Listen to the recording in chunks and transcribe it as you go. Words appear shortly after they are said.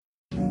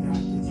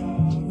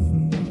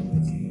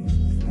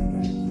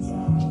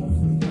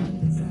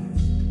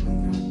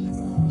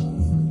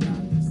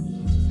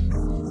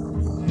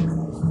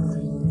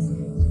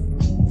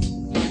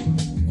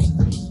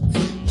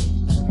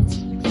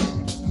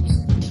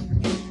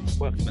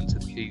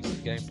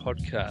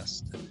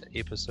podcast,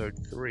 episode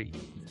 3,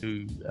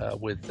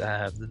 with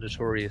the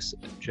notorious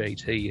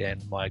JT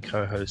and my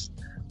co-host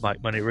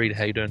Mike Money Reid.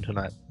 How you doing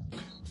tonight?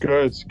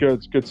 Good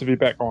to be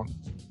back on.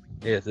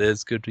 Yeah, it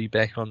is good to be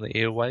back on the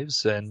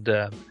airwaves, and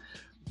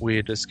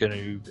we're just going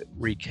to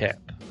recap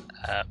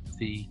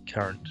the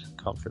current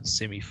conference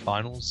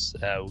semi-finals.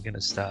 We're going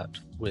to start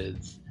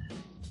with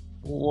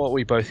what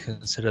we both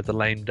consider the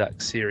lame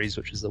duck series,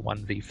 which is the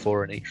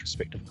 1v4 in each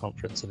respective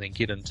conference, and then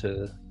get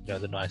into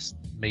the nice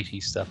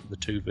meaty stuff of the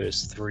 2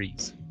 versus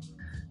 3s.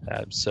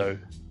 So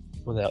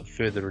without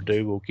further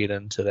ado, we'll get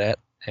into that,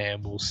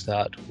 and we'll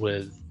start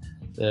with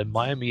the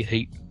Miami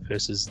Heat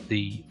versus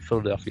the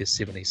Philadelphia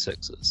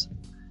 76ers.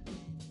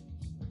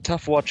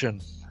 Tough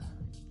watching.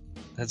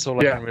 That's all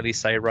I can really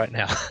say right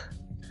now.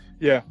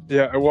 Yeah,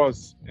 it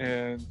was,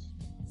 and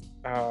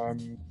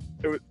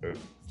it was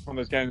one of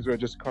those games where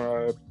just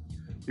kind of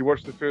you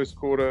watch the first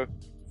quarter,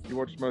 you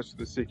watch most of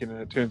the second,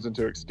 and it turns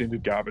into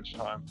extended garbage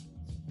time.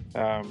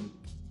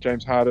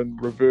 James Harden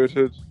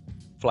reverted.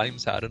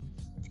 Flames Harden.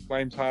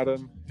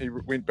 He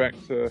went back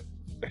to it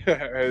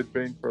had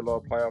been for a lot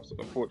of playoffs.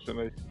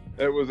 Unfortunately,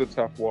 it was a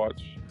tough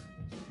watch.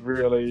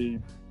 Really,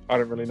 I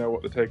don't really know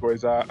what the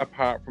takeaways are,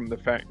 apart from the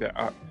fact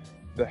that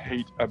the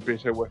Heat are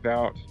better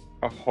without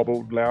a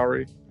hobbled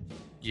Lowry.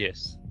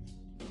 Yes,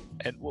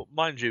 and well,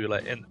 mind you,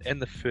 like in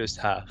the first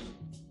half,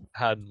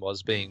 Harden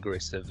was being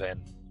aggressive and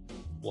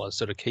was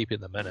sort of keeping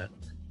them in it,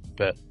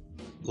 but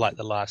like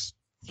the last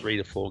 3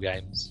 to 4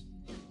 games,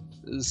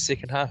 the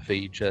second half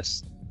he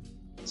just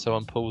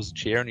someone pulls a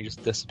chair and he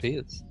just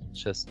disappears.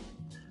 It's just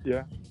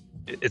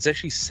it's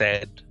actually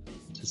sad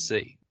to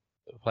see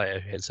a player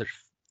who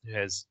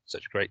has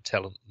such great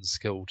talent and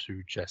skill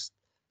to just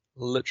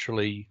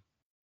literally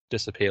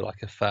disappear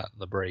like a fart in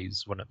the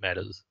breeze when it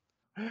matters.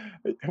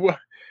 Well,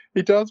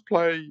 he does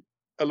play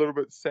a little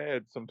bit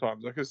sad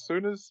sometimes. Like as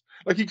soon as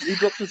he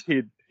drops his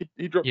head,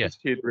 he drops his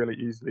head really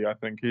easily. I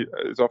think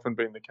it's often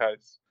been the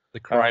case. The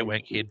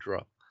cry-wank head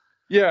drop.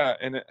 Yeah,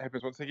 and it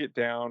happens once they get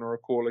down or a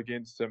call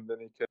against him, then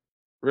he can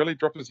really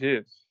drop his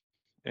head.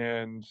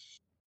 And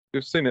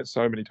we've seen it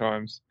so many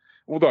times.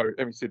 Although,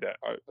 having said that,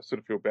 I sort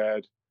of feel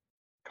bad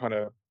kind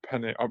of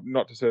pinning,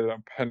 not to say that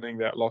I'm pinning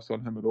that loss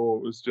on him at all.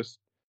 It was just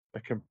a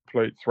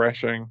complete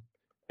thrashing.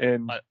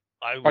 And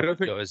I would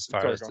go as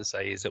far as to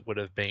say is it would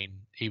have been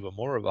even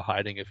more of a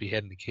hiding if he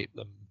hadn't kept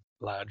them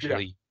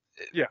largely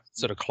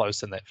sort of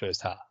close in that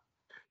first half.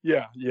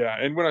 Yeah.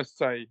 And when I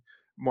say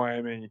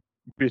Miami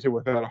better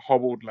without a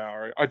hobbled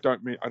Lowry, I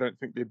don't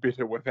think they're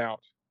better without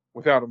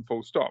him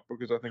full stop,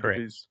 because I think if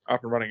he's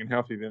up and running and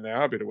healthy, then they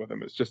are better with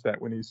him. It's just that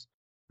when he's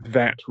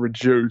that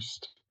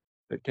reduced,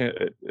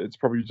 it's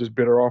probably just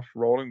better off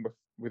rolling with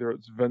whether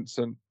it's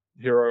Vincent,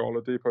 Hero,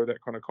 Oladipo,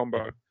 that kind of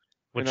combo.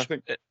 Which, and I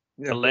think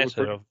the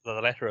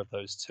latter of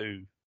those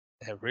two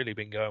have really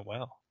been going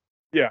well.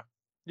 Yeah.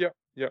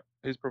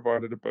 He's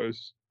provided a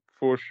boost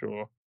for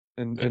sure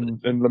in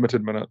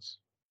limited minutes.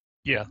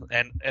 Yeah,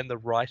 and the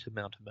right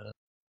amount of minutes.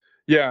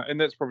 Yeah, and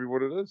that's probably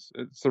what it is.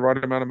 It's the right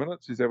amount of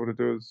minutes. He's able to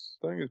do his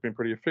thing. He's been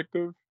pretty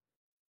effective.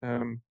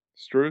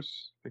 Strus,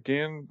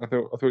 again, I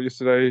thought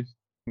yesterday.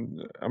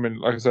 I mean,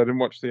 like I said, I didn't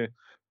watch the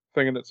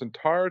thing in its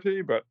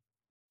entirety, but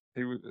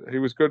he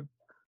was good.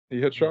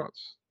 He hit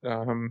shots.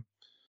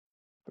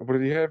 What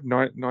did he have?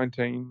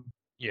 19.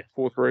 Yeah.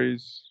 4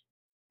 threes.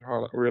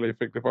 Really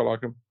effective. I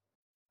like him.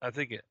 I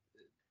think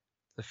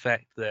the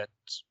fact that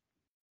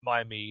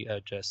Miami are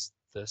just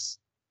this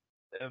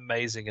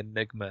amazing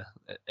enigma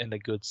in a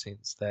good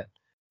sense, that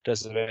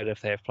doesn't matter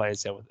if they have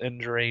players out with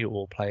injury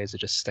or players are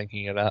just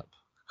stinking it up.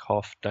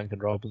 Cough, Duncan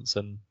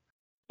Robinson,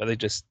 but they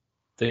just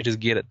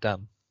get it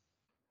done.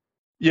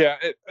 Yeah,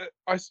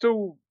 I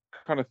still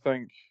kind of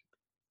think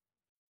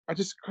I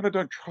just kind of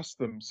don't trust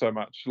them so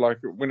much. Like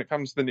when it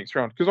comes to the next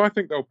round, because I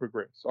think they'll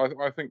progress.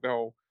 I think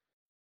they'll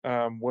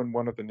win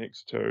one of the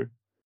next 2.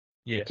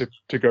 Yes.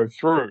 To go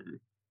through.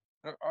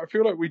 I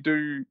feel like we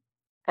do.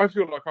 I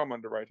feel like I'm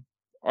underrated.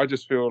 I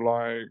just feel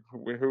like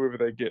whoever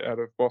they get out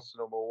of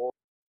Boston or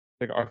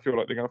Milwaukee, I feel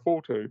like they're going to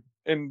fall to,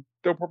 and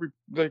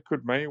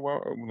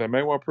they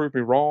may well prove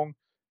me wrong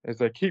as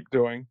they keep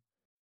doing,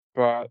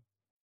 but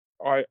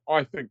I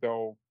think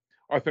they'll.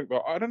 I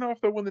don't know if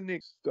they'll win the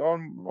next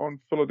on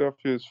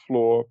Philadelphia's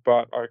floor,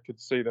 but I could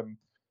see them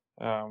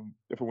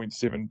if it went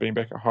 7, being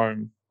back at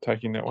home,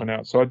 taking that one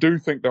out. So I do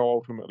think they'll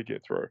ultimately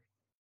get through.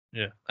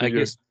 Yeah, I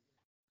guess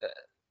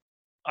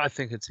I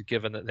think it's a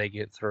given that they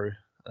get through.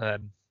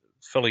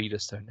 Philly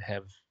just don't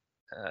have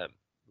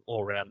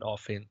all-round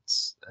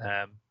offense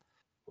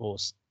or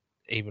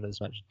even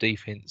as much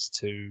defense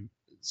to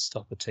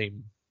stop a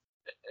team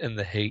in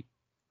the Heat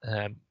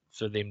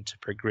for them to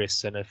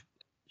progress. And if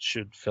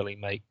should Philly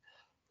make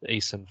the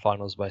Eastern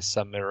Finals by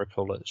some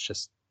miracle,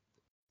 it's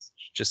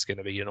just going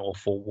to be an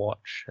awful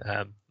watch.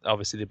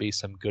 Obviously, there'll be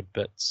some good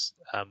bits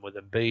with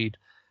Embiid,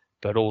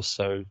 but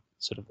also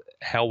sort of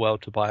how well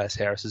Tobias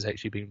Harris has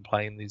actually been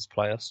playing these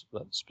playoffs,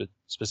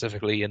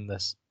 specifically in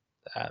this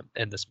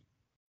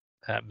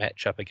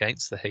matchup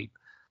against the Heat.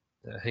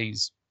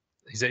 He's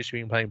actually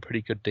been playing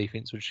pretty good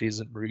defense, which he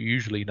isn't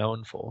usually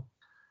known for.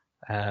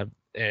 and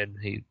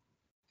he's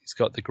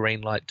got the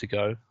green light to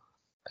go.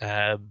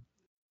 And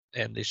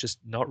there's just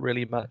not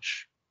really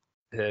much.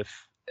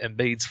 If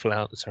Embiid's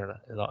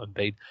not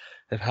Embiid,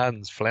 if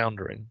Harden's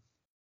floundering,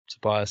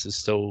 Tobias is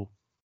still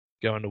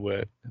going to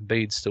work.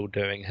 Embiid's still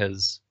doing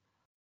his,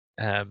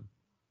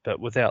 but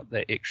without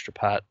that extra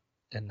part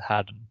in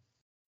Harden,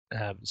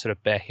 sort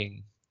of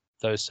backing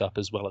those up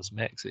as well as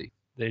Maxey,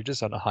 they're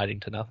just on a hiding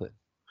to nothing.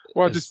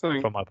 Well, I just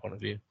think, from my point of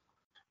view.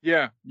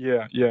 Yeah.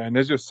 And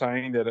as you're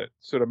saying that, it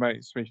sort of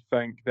makes me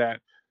think that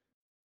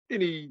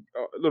any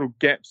little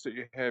gaps that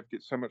you have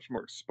get so much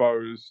more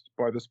exposed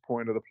by this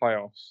point of the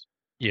playoffs.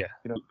 Yeah.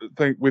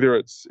 Think whether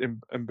it's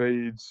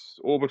Embiid's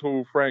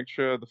orbital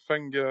fracture, the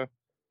finger,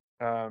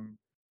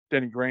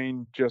 Danny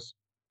Green just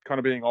kind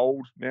of being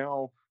old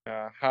now,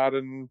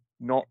 Harden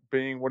not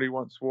being what he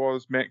once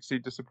was, Maxey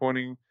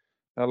disappointing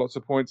lots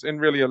of points,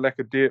 and really a lack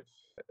of depth.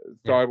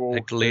 A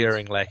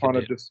glaring lack of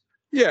depth.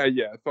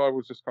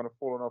 Thibault's just kind of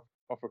fallen off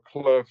a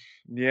cliff.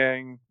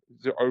 Niang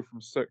 0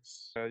 from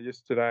 6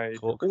 yesterday.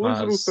 All those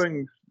little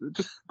things,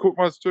 just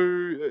Korkmaz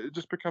too, it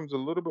just becomes a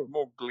little bit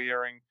more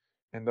glaring,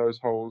 and those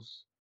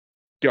holes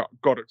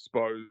got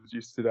exposed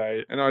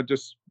yesterday. And I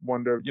just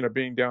wonder,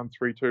 being down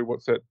 3-2,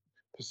 what's that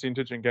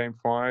percentage in Game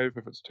 5?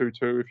 If it's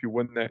 2-2, if you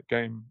win that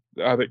game,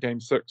 that Game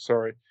 6,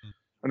 sorry.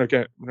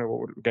 Game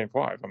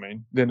 5, I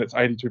mean, then it's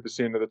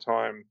 82% of the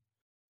time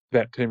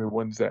that team who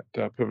wins that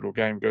pivotal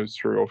game goes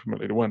through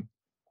ultimately to win.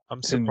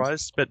 I'm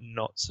surprised, but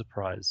not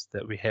surprised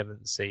that we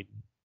haven't seen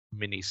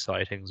many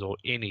sightings, or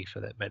any for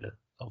that matter,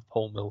 of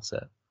Paul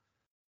Millsap.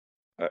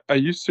 Are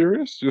you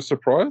serious? You're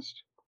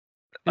surprised?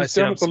 I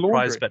said I'm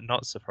surprised, but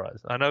not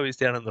surprised. I know he's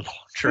down in the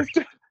laundry.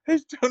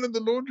 He's down in the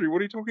laundry. What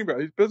are you talking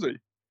about? He's busy.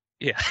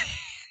 Yeah.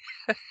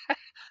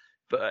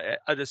 But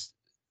I just,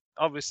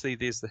 obviously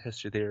there's the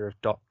history there of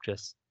Doc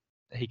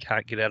he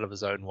can't get out of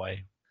his own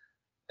way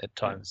at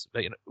times.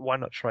 But why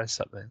not try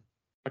something?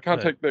 I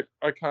can't take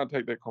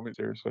that comment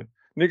seriously.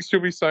 Next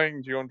you'll be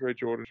saying DeAndre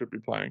Jordan should be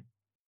playing.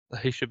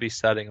 He should be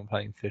starting and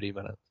playing 30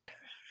 minutes.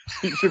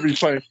 He should be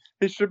playing.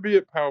 He should be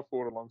at power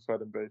forward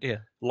alongside Embiid. Yeah,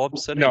 Lob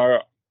City.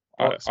 No,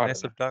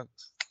 massive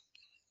dunks.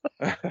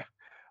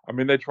 I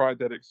mean, they tried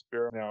that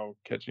experiment now,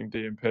 catching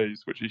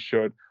DMPs, which he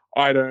should.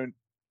 I don't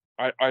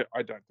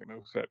think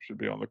Millsap should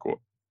be on the court,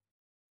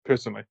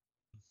 personally.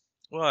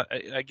 Well,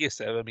 I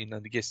guess if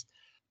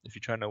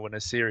you're trying to win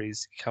a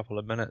series, a couple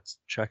of minutes,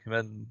 chuck him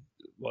in.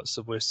 What's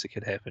the worst that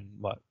could happen?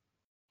 Might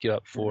give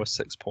up 4 or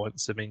 6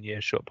 points. I mean, yeah,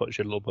 sure, it puts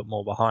you a little bit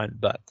more behind,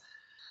 but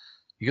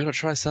you got to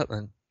try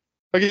something.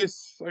 I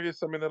guess. I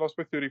mean, they lost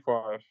by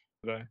 35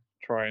 today.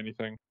 Try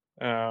anything.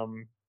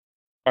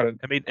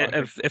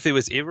 If there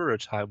was ever a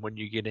time when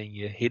you're getting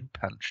your head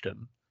punched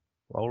in,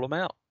 roll them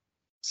out.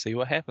 See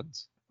what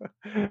happens.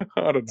 I don't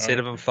know. Instead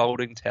of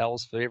unfolding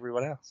towels for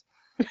everyone else.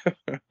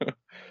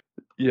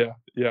 Yeah.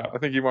 I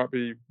think you might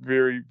be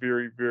very,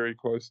 very, very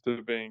close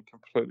to being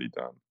completely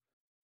done.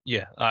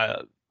 Yeah.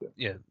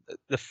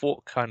 The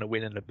fork kind of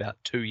went in about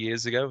 2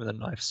 years ago, and the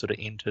knife sort of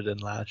entered in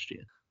last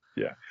year.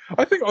 Yeah.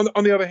 I think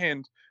on the other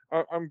hand,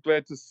 I'm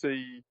glad to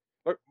see.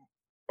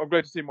 I'm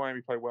glad to see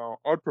Miami play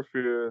well. I'd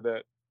prefer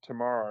that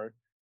tomorrow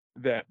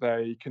that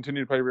they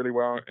continue to play really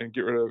well and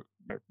get rid of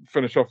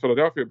finish off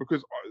Philadelphia,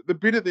 because the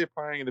better they're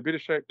playing and the better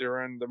shape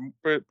they're in,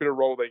 the better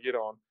role they get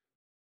on,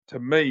 to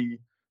me,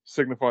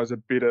 signifies a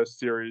better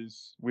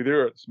series,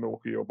 whether it's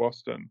Milwaukee or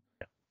Boston.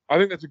 I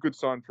think that's a good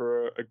sign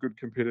for a good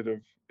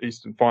competitive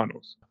Eastern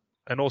Finals.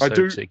 And also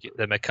to get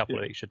them a couple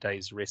of extra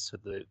days rest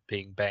with the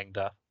being banged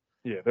up.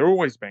 Yeah, they're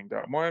always banged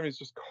up. Miami's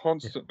just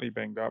constantly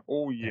banged up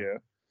all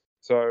year.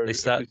 So they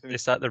start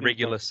the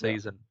regular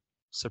season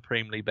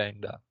supremely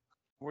banged up.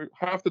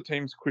 Half the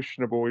team's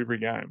questionable every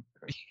game.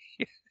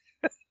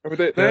 I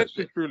mean, they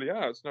actually truly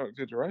are. It's no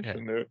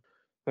exaggeration. Yeah.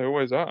 They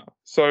always are.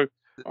 So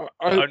the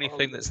only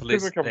thing that's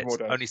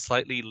only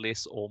slightly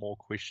less or more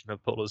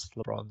questionable is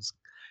LeBron's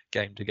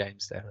game-to-game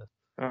status.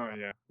 Oh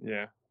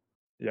yeah.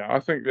 I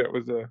think that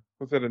was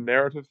that a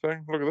narrative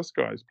thing? Look at this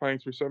guy. He's playing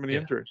through so many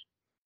injuries.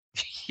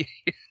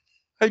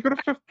 Hey, you got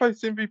a 5th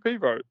place MVP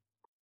vote.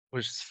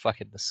 Which is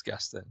fucking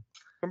disgusting.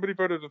 Somebody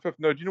voted a 5th.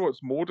 No, do you know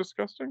what's more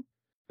disgusting?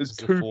 Is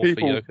 2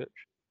 people. For Jokic?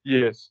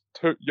 Yes,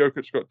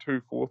 Jokic got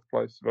 2 4th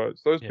place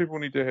votes. Those people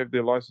need to have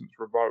their license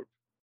revoked.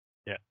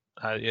 Yeah.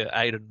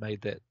 Aiden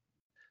made that,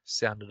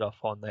 sounded off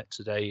on that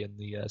today in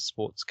the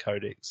Sports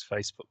Codex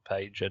Facebook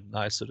page, and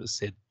I sort of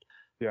said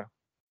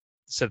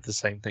the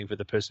same thing for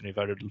the person who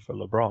voted for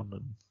LeBron,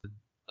 and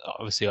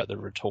obviously like the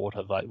retort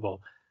of like,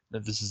 well,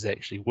 this is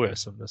actually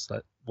worse. I'm just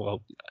like,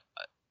 well,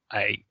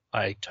 I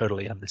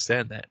totally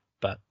understand that,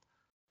 but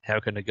how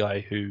can a guy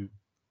who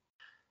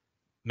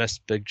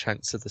missed big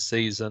chunks of the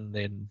season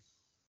then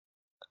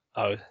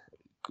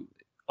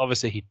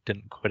obviously he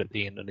didn't quit at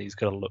the end, and he's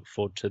got to look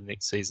forward to the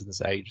next season's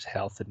age,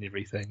 health, and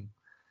everything.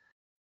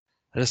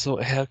 I just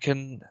thought, how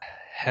can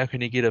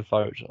he get a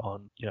vote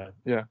on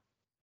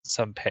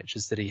some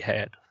patches that he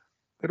had?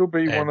 It'll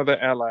be one of the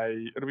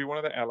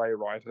LA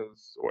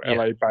writers or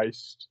LA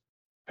based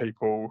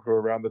people who are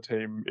around the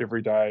team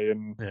every day,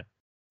 and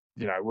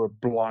were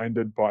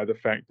blinded by the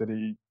fact that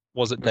he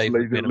Was it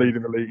David McMenamin?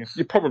 Leading the league.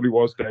 It probably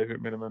was David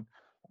McMenamin.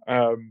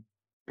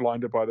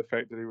 Blinded by the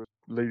fact that he was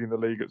leading the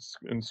league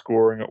in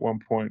scoring at one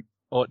point.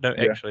 Or no,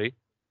 actually,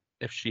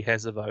 if she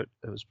has a vote,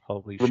 it was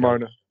probably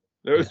Ramona.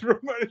 Show. It was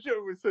Ramona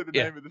Show. We said the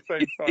name at the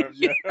same time.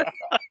 Yeah.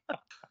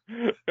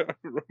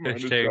 Ramona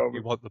Show.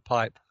 You want the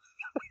pipe?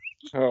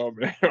 Oh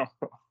man.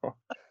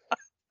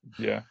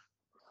 Yeah.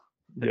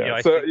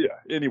 So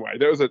anyway,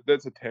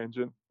 that's a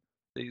tangent.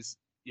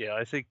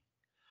 I think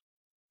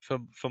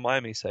for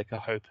Miami's sake, I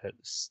hope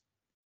it's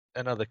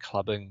another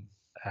clubbing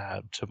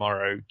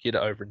tomorrow. Get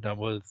it over and done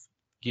with.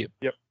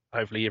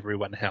 Hopefully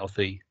everyone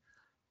healthy.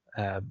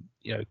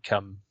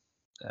 Come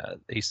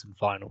Eastern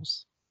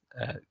Finals,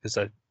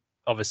 because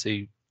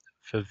obviously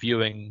for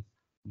viewing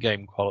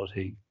game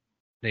quality,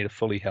 need a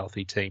fully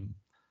healthy team.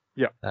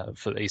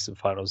 For the Eastern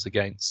Finals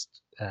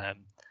against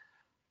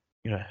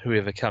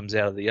whoever comes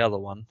out of the other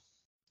one.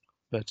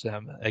 But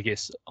I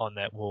guess on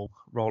that we'll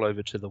roll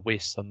over to the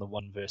West on the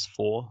 1 versus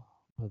 4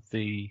 with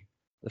the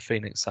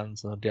Phoenix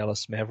Suns and the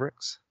Dallas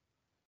Mavericks.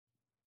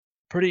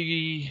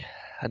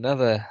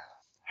 Another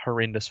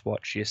horrendous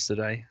watch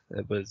yesterday.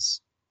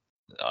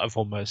 I've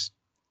almost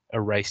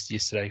erased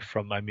yesterday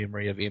from my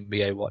memory of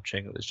NBA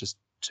watching. It was just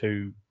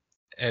two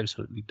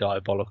absolutely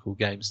diabolical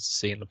games to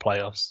see in the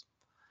playoffs.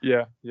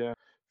 Yeah.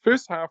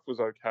 First half was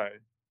okay.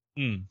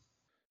 It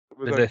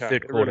was the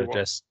third quarter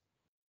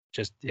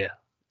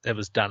it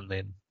was done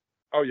then.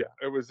 Oh yeah,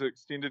 it was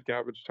extended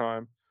garbage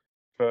time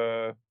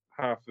for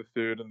half the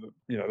third and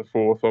the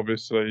fourth.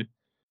 Obviously,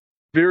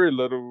 very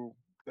little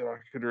that I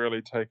could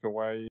really take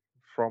away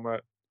from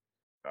it,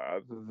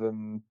 other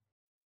than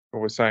what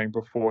we were saying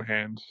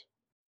beforehand.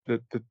 The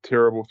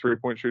terrible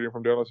 3-point shooting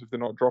from Dallas. If they're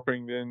not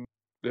dropping, then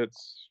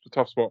it's a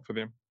tough spot for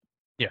them.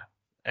 Yeah,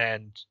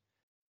 and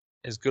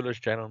as good as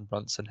Jalen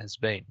Brunson has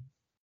been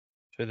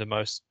for the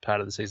most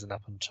part of the season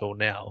up until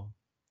now,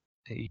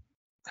 he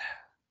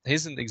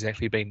hasn't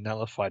exactly been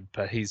nullified,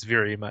 but he's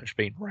very much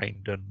been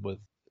reined in with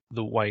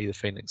the way the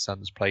Phoenix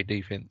Suns play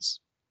defense.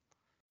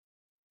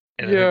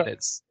 And I think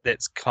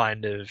that's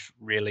kind of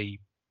really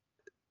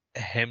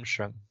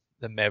hamstrung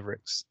the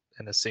Mavericks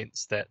in a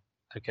sense that,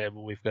 okay,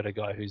 well, we've got a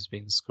guy who's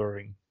been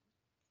scoring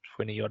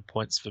 20-odd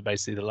points for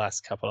basically the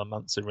last couple of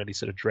months and really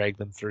sort of dragged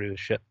them through the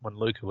shit when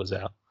Luka was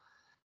out.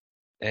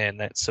 And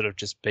that's sort of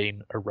just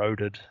been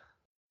eroded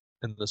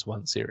in this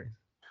one series.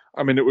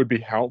 I mean, it would be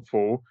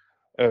helpful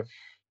if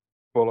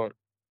Bullock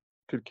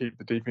could keep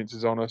the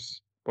defenses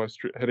honest by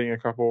hitting a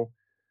couple.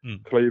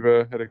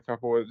 Kleber had a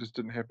couple. It just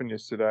didn't happen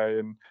yesterday.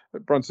 And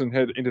Brunson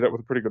had ended up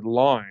with a pretty good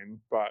line,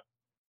 but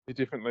he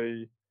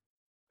definitely,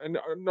 and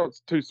not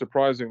too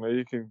surprisingly,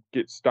 he can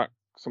get stuck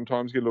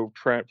sometimes, get a little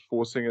trapped,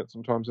 forcing it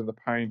sometimes in the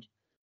paint,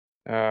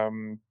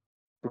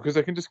 because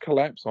they can just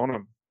collapse on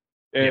him.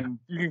 And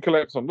you can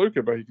collapse on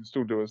Luka, but he can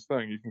still do his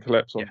thing. You can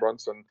collapse on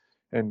Brunson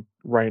and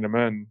rein him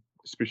in,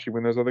 especially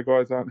when those other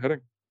guys aren't hitting.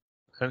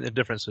 And the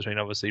difference between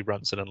obviously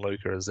Brunson and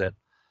Luka is that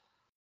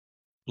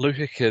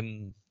Luka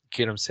can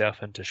get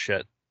himself into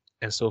shit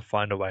and still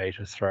find a way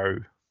to throw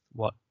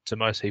what to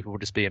most people would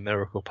just be a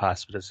miracle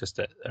pass, but it's just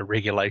a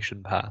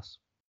regulation pass.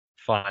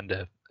 Find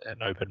an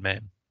open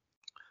man.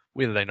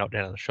 Whether they knock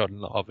down the shot or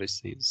not,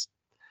 obviously, is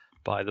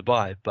by the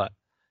by. But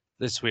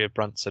this where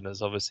Brunson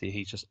is obviously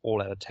he's just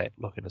all out attack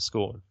looking to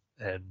score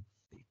and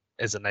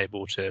isn't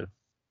able to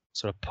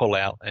sort of pull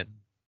out and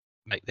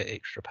make that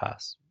extra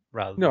pass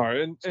rather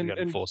than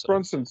and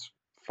Brunson's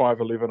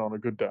 5'11" on a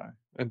good day,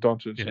 and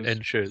Doncic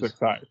is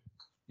 6'8".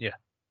 Yeah.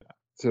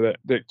 So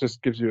that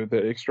just gives you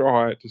the extra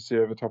height to see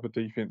over top of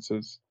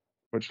defenses,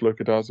 which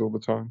Luka does all the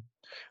time.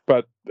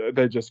 But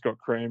they just got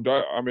creamed.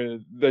 I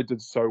mean, they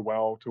did so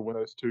well to win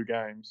those two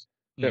games.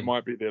 That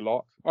might be their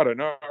lot. I don't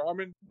know. I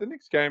mean, the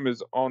next game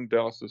is on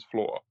Dallas's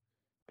floor,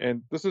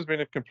 and this has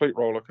been a complete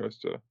roller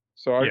coaster.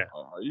 So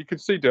you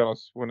could see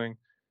Dallas winning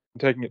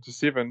and taking it to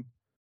 7,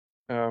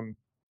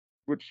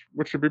 which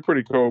would be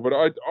pretty cool. But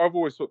I've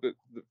always thought that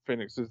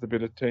Phoenix is the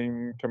better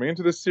team coming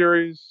into this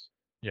series.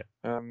 Yeah.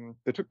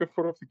 They took their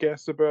foot off the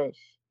gas a bit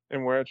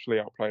and were actually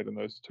outplayed in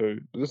those two.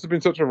 But this has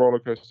been such a roller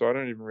coaster. I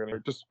don't even really,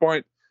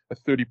 despite a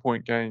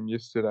 30-point game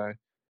yesterday,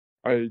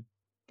 I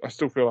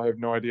still feel I have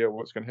no idea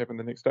what's going to happen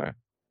the next day.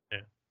 Yeah.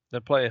 The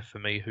player for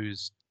me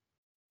who's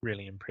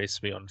really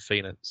impressed me on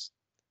Phoenix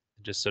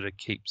and just sort of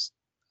keeps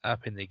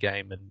up in the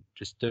game and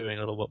just doing a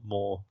little bit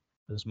more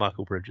is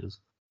Mikal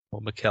Bridges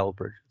or Mikal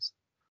Bridges.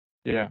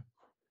 Yeah.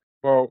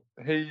 Well,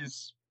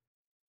 he's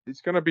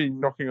going to be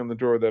knocking on the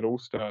door of that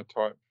All-Star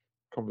type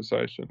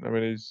conversation. I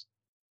mean, he's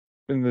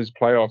in these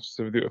playoffs.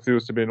 If there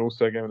was to be an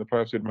All-Star game in the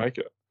playoffs, he'd make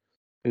it.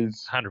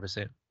 He's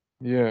 100%.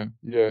 Yeah.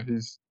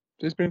 He's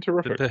been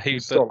terrific.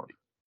 He's solid.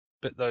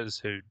 But those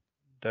who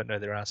don't know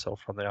their asshole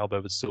from their elbow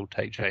would still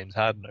take James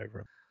Harden over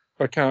him.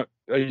 I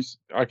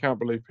can't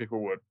believe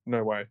people would.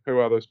 No way. Who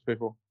are those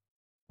people?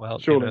 Well,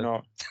 surely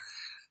not.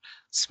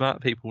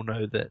 Smart people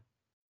know that.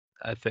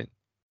 I think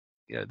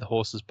the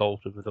horse is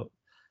bolted with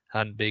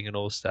Harden being an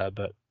All-Star,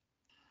 but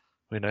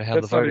we know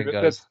how the voting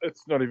goes.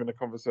 It's not even a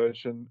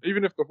conversation.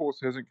 Even if the horse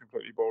hasn't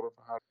completely bolted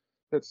for Harden,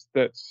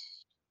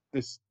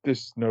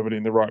 there's nobody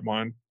in the right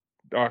mind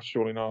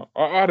surely not.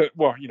 I don't.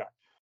 Well,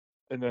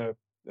 in a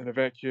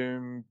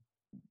vacuum,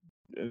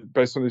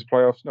 based on these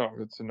playoffs, no,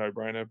 it's a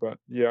no-brainer. But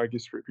yeah, I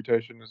guess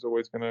reputation is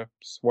always going to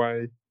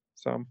sway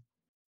some.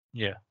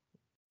 Yeah.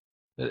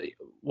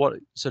 What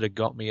sort of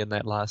got me in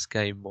that last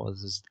game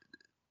was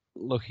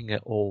looking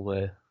at all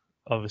the,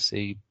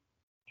 obviously,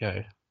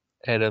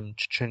 Adam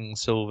Ching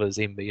Silver's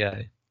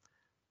NBA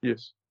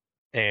Yes,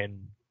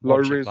 and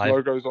watching low-res live.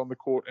 logos on the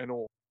court and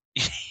all.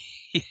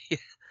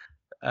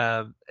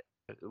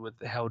 With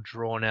how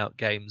drawn out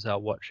games are,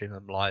 watching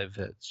them live,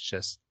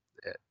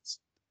 it's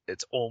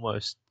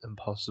almost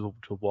impossible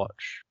to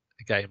watch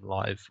a game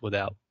live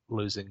without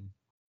losing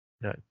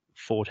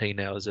 14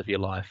 hours of your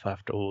life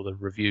after all the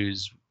review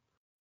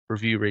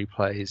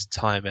replays,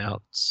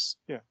 timeouts.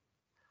 Yeah.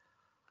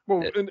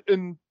 Well,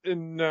 in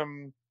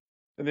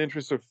the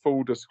interest of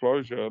full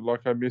disclosure,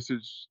 I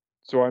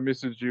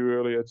messaged you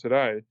earlier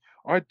today.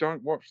 I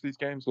don't watch these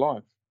games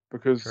live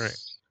because Correct.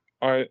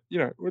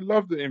 we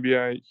love the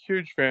NBA,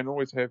 huge fan,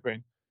 always have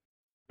been,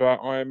 but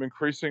I am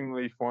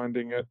increasingly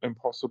finding it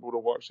impossible to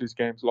watch these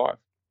games live.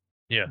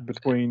 Yeah.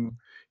 Between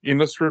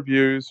endless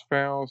reviews,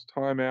 fouls,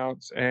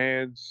 timeouts,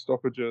 ads,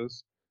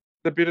 stoppages,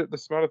 the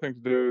smarter thing to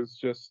do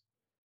is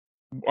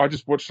I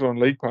just watch it on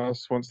League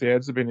Pass. Once the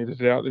ads have been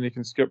edited out, then you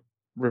can skip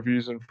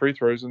reviews and free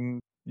throws, and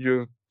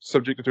you're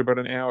subjected to about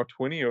an hour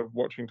 20 of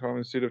watching time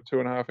instead of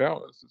 2.5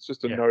 hours. It's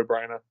just a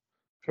no-brainer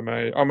for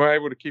me. I'm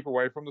able to keep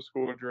away from the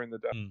score during the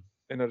day,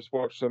 and I just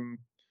watch them.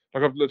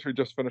 I've literally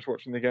just finished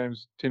watching the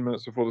games 10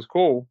 minutes before this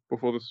call,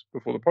 before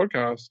the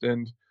podcast,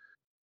 and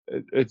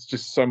it's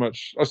just so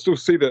much. I still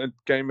see the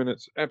game in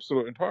its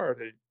absolute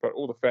entirety, but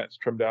all the fat's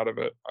trimmed out of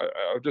it.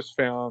 I've just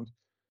found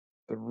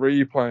the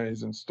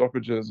replays and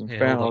stoppages and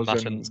fouls, all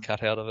the muttons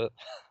cut out of it,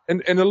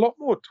 and a lot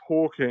more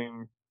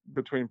talking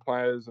between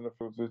players, and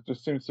there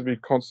just seems to be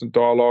constant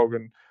dialogue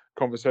and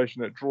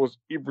conversation that draws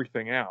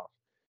everything out.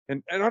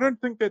 And I don't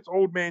think that's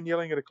old man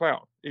yelling at a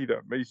cloud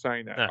either. Me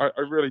saying that, no.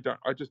 I really don't.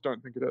 I just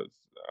don't think it is.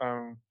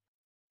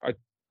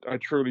 I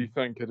truly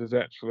think it has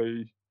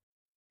actually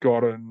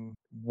gotten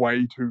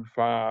way too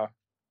far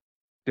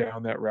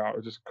down that route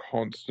of just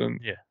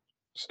constant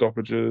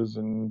stoppages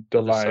and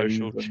delays,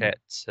 social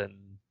chats and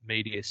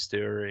media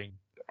stirring.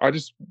 I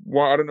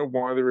don't know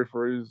why the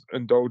referees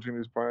indulging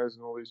these players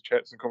in all these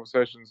chats and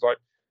conversations. Like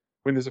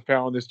when there's a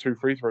foul and there's 2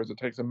 free throws, it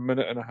takes a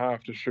minute and a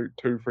half to shoot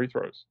 2 free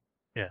throws.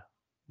 Yeah,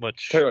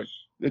 which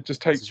it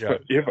just takes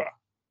forever.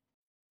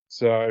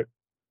 So,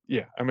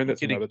 yeah, I mean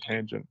that's another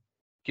tangent.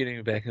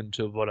 Getting back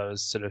into what I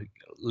was sort of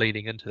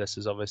leading into this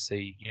is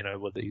obviously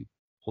with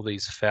all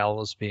these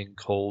fouls being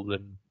called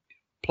and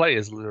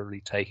players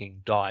literally taking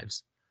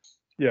dives.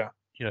 Yeah.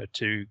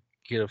 To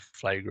get a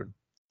flagrant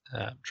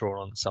drawn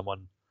on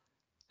someone.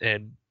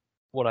 And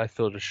what I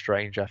thought is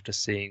strange after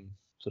seeing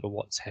sort of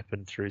what's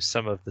happened through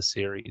some of the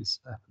series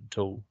up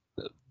until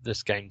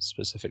this game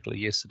specifically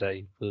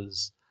yesterday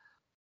was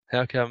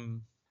how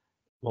come,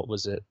 what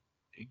was it,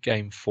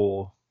 game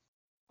 4,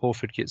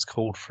 Horford gets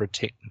called for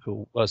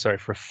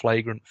a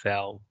flagrant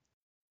foul,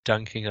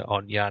 dunking it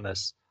on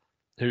Giannis,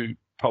 who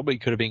probably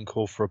could have been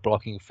called for a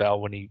blocking foul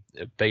when he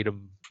beat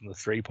him from the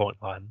 3-point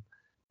line,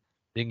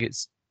 then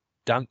gets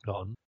dunked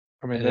on.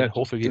 I mean, and then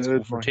Horford gets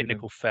called for a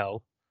technical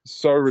foul.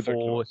 So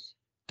ridiculous. For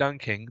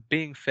dunking,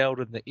 being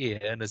fouled in the air,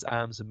 and his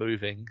arms are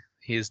moving.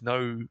 He has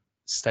no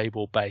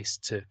stable base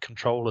to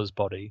control his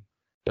body.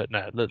 But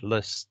no,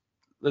 let's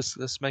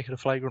make it a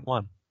flagrant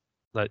one.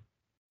 What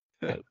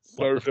the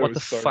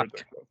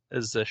fuck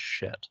is this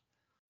shit?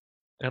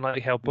 And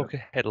like how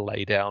Booker had a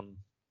lay down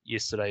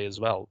yesterday as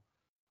well,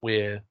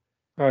 where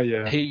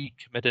he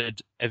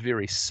committed a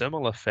very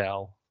similar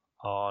foul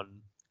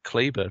on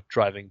Kleber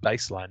driving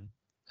baseline,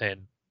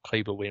 and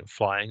Kleber went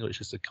flying,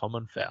 which is a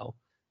common foul.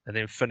 And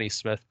then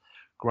Finney-Smith,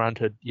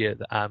 granted, the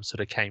arm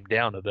sort of came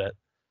down a bit,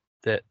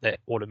 that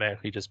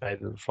automatically just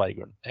made it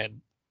flagrant.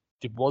 And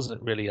there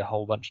wasn't really a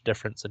whole bunch of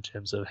difference in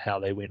terms of how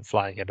they went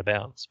flying out of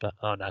bounds. But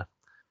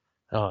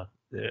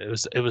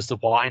it was the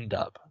wind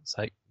up. It's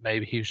like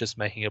maybe he was just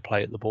making a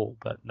play at the ball,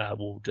 but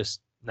no, because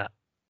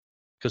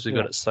we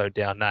got it slowed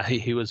down. No,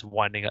 he was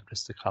winding up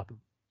just to clap him.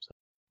 So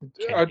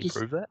can you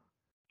prove that?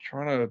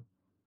 I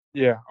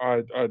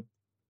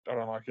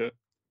don't like it.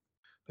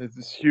 There's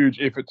this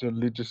huge effort to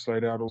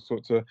legislate out all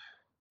sorts of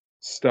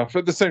stuff.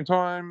 At the same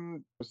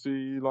time,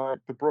 see, like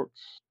the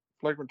Brooks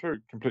flagrant 2,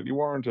 completely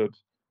warranted.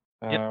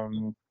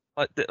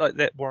 Like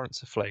that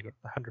warrants a flagrant,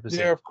 100%.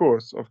 Yeah, of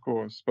course.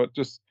 But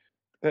just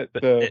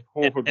the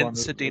Horford one,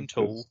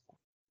 incidental.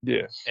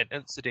 Yes, an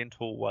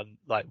incidental one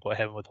like what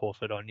happened with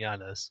Horford on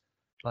Giannis.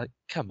 Like,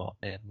 come on,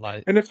 man.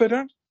 Like, and if they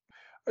don't,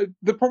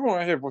 the problem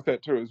I have with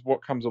that too is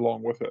what comes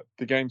along with it.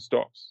 The game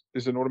stops.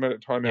 There's an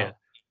automatic timeout. Yeah.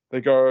 They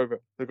go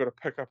over. They've got to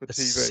pick up a it's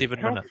TV.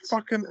 7 minutes. How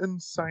fucking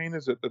insane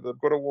is it that they've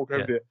got to walk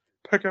over there,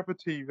 pick up a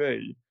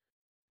TV,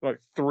 like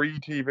 3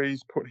 TVs,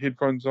 put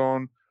headphones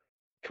on,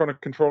 trying to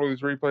control all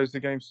these replays.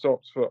 The game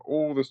stops for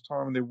all this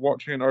time, and they're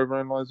watching and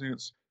overanalyzing.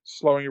 It's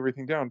slowing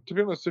everything down. To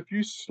be honest, if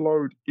you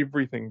slowed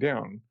everything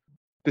down,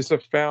 there's a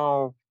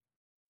foul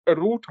at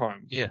all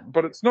times. Yeah.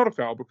 But it's not a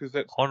foul because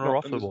that's On or not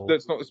off the ball.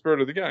 that's not the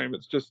spirit of the game.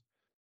 It's just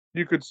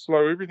you could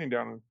slow everything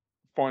down and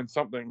find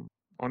something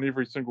on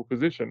every single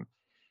possession.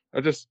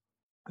 It's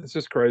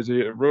just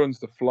crazy. It ruins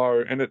the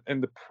flow, and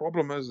the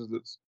problem is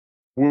it's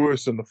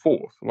worse in the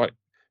fourth. Like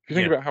if you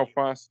think Yeah. about how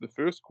fast the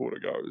first quarter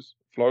goes,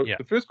 Yeah.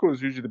 the first quarter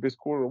is usually the best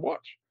quarter to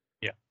watch.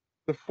 Yeah.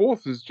 The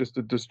fourth is just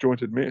a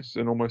disjointed mess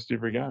in almost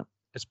every game.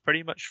 It's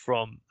pretty much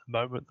from the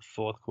moment the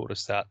fourth quarter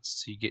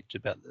starts, you get to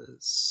about the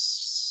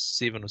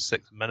 7 or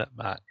 6 minute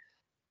mark,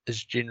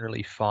 is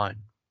generally fine.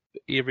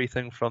 But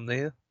everything from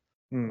there,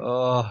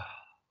 oh,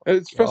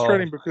 It's God.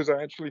 frustrating because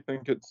I actually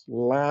think it's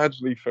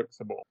largely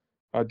fixable.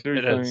 I do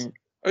It is.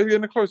 think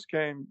in a close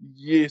game,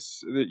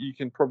 yes, that you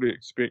can probably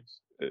expect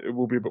it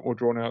will be a bit more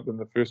drawn out than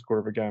the first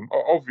quarter of a game,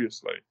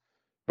 obviously.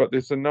 But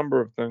there's a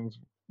number of things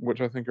which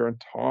I think are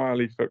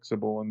entirely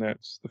fixable, and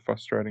that's the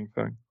frustrating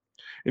thing.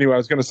 Anyway, I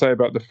was going to say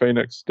about the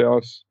Phoenix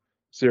Dallas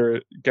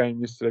series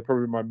game yesterday.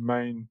 Probably my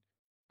main,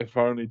 if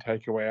only,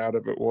 takeaway out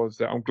of it was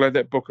that I'm glad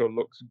that Booker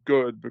looks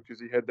good because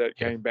he had that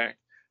game back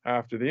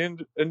after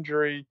the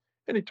injury,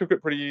 and he took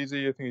it pretty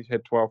easy. I think he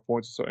had 12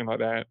 points or something like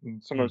that.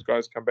 And sometimes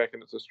guys come back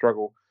and it's a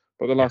struggle.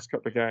 But the last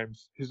couple of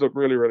games, he's looked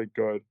really, really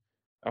good.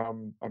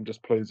 I'm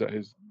just pleased that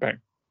he's back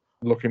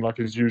looking like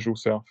his usual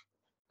self.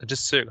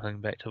 Just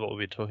circling back to what we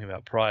were talking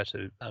about prior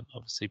to,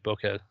 obviously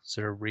Booker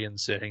sort of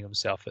reinserting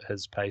himself at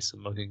his pace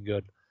and looking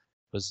good,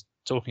 was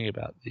talking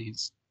about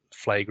these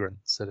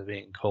flagrants that are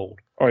being called.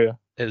 Oh, yeah.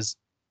 Is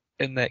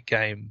in that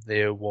game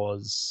there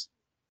was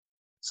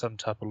some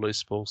type of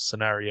loose ball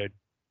scenario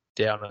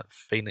down at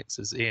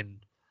Phoenix's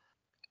end,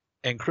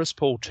 and Chris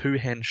Paul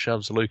two-hand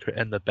shoves Luka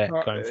in the back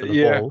going for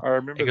the ball. I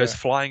remember and goes that.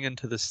 flying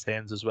into the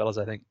stands, as well as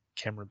I think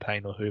Cameron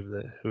Payne or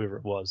whoever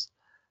it was.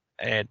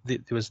 And there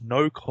was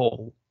no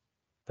call.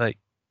 Like,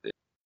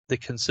 the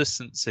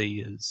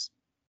consistency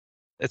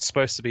it's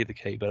supposed to be the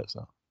key, but it's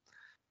not.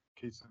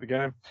 Keys to the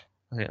game.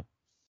 Yeah.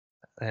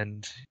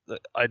 And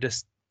I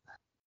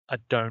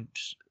don't,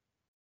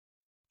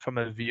 from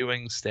a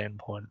viewing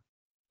standpoint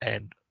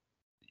and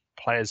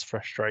players'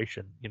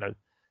 frustration,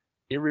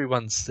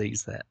 everyone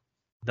sees that.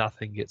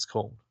 Nothing gets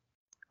called.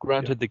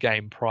 Granted, the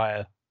game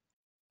prior,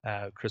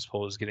 Chris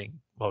Paul was getting,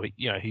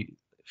 he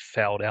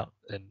fouled out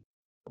in,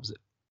 what was it,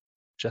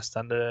 just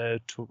under,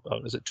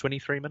 was it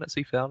 23 minutes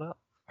he fouled out?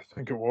 I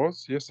think it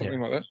was,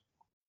 something like that.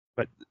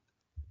 But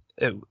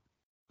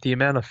the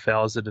amount of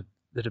fouls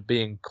that are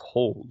being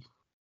called,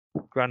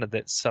 granted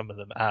that some of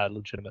them are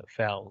legitimate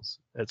fouls,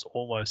 it's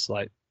almost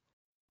like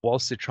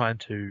whilst they're trying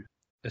to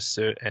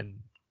assert and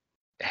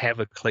have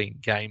a clean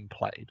game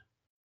played,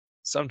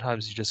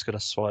 sometimes you just got to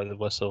swallow the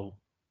whistle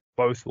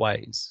both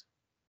ways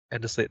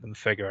and just let them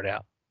figure it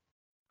out,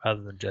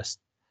 rather than just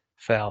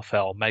foul,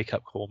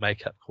 make-up call,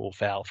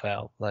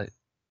 foul. Like,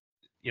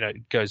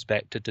 it goes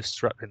back to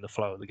disrupting the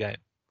flow of the game.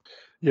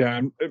 Yeah,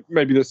 and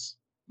maybe this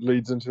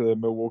leads into the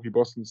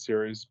Milwaukee-Boston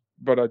series,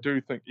 but I do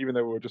think, even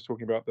though we were just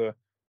talking about the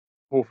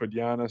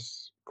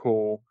Horford-Giannis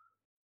call,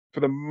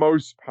 for the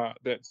most part,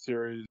 that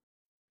series,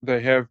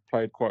 they have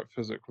played quite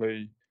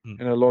physically,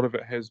 and a lot of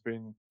it has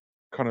been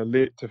kind of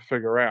let to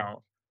figure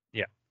out.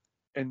 Yeah.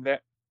 And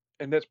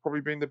that's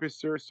probably been the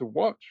best series to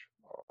watch.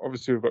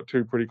 Obviously, we've got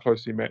two pretty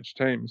closely matched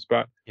teams,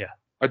 but yeah,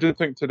 I did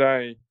think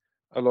today,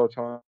 a lot of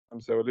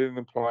times they were letting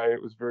them play.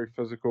 It was very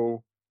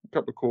physical. A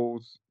couple of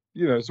calls.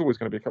 There's always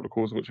going to be a couple of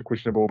calls which are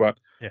questionable, but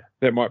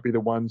that might be the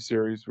one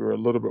series where a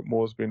little bit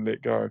more has been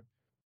let go.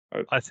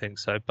 I think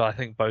so, but I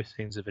think both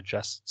teams have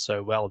adjusted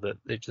so well that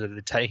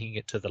they're taking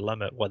it to the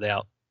limit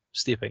without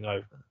stepping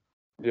over.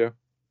 Yeah.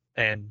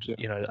 And,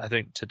 I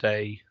think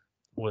today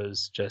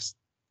was just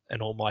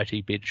an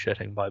almighty bed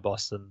shitting by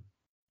Boston,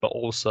 but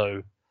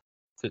also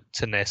the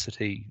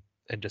tenacity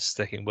and just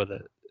sticking with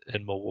it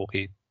in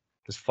Milwaukee,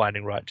 just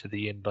finding right to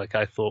the end. Like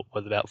I thought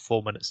with about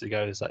 4 minutes to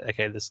go, it's like,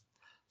 okay, this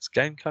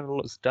game kind of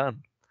looks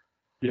done.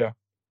 Yeah.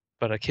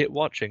 But I kept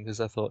watching because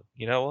I thought,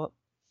 you know what?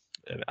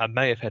 I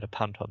may have had a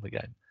punt on the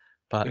game,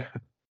 but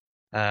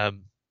we're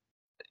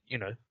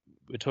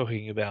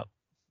talking about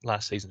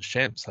last season's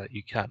champs. Like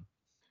you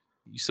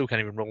still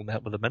can't even rule them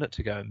out with a minute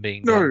to go and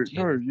being down 10.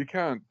 No, you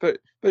can't.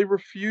 They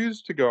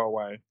refuse to go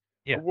away.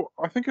 Yeah.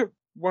 I think at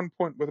one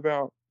point with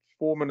about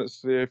 4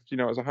 minutes left,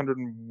 it was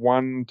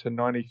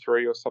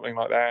 101-93 or something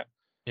like that.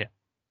 Yeah.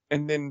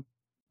 And then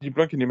you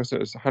blink and you miss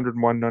it, it's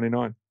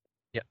 101-99.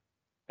 Yeah.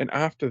 And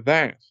after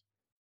that,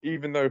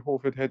 even though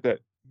Horford had that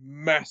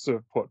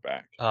massive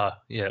putback.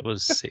 Yeah, it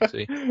was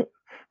sexy.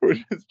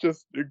 Which is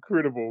just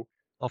incredible.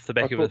 Off the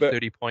back of a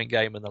 30-point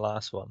game in the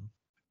last one.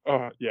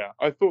 Yeah.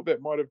 I thought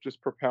that might have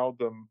just propelled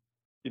them,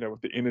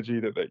 with the energy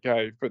that they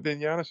gave. But then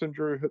Giannis and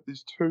Drew hit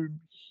these two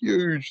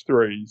huge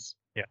threes.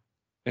 Yeah.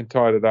 And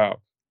tied it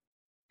up.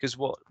 Because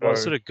what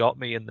sort of got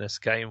me in this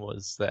game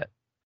was that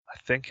I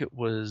think it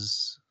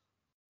was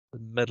the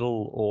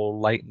middle or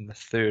late in the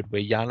third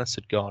where Giannis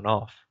had gone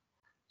off.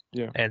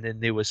 Yeah. And then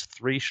there was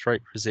 3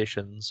 straight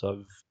possessions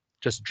of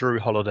just Drew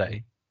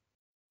Holiday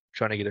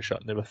trying to get a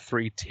shot. And there were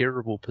 3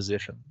 terrible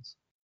possessions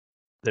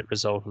that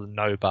resulted in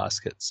no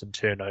baskets and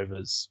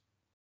turnovers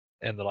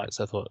and the likes.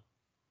 I thought,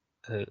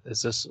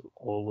 is this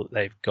all that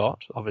they've got?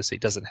 Obviously,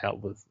 it doesn't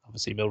help with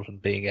obviously Milton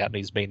being out, and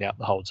he's been out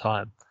the whole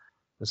time.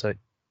 So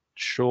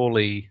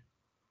surely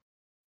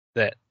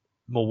that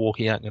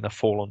Milwaukee aren't going to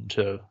fall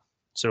into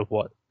sort of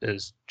what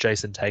is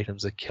Jason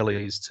Tatum's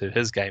Achilles to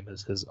his game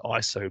is his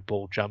ISO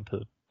ball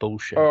jumper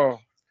bullshit. Oh,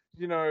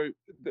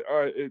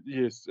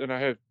 yes, and I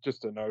have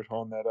just a note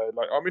on that.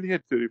 He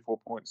had 34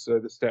 points, so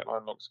the stat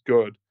line looks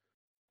good,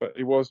 but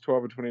he was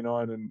 12 of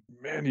 29, and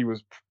man, he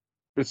was.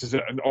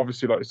 And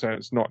obviously, like you're saying,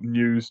 it's not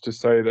news to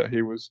say that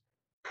he was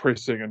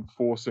pressing and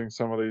forcing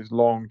some of these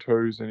long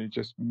twos, and he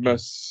just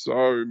missed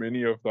so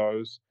many of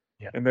those,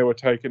 and they were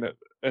taken at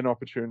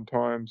inopportune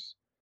times,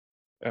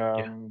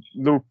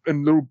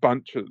 little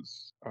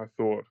bunches. I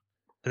thought,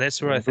 and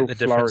that's where I think the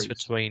difference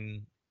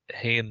between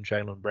he and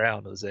Jaylen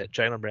Brown is that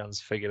Jaylen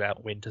Brown's figured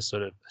out when to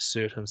sort of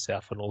assert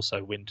himself and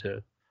also when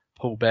to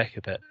pull back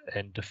a bit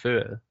and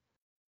defer.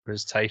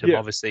 Whereas Tatum,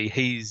 obviously,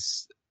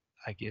 he's,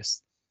 I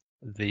guess,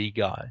 the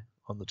guy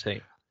on the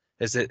team.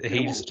 Is that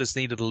he just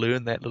needed to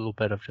learn that little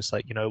bit of just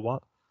like, you know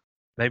what?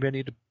 Maybe I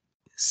need to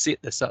set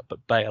this up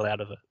but bail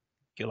out of it.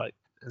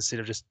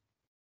 Instead of just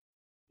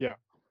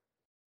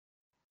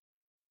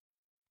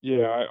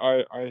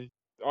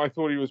I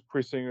thought he was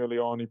pressing early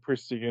on. He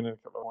pressed again in a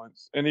couple of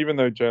points. And even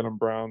though Jaylen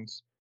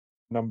Brown's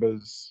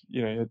numbers, he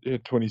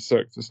had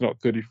 26, it's not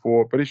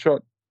 34, but he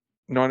shot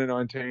 9 of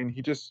 19.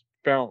 He just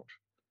felt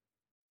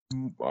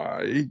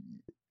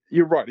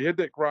you're right. He had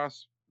that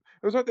grasp.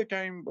 It was like that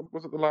game.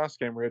 Was it the last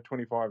game where he had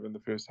 25 in the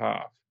first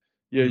half?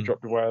 Yeah, he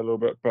dropped away a little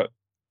bit, but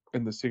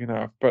in the second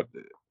half. But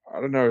I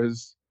don't know,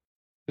 his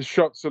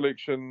shot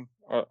selection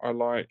I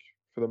like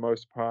for the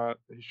most part.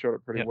 He shot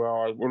it pretty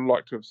well. I would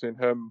like to have seen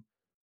him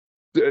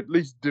at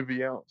least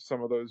divvy out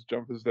some of those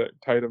jumpers that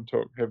Tatum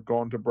took have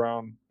gone to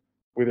Brown,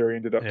 whether he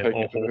ended up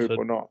taking it to the hoop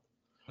or not.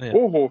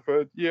 Or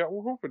Horford. Yeah,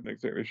 Horford didn't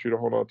exactly shoot a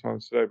whole lot of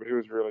times today, but he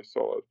was really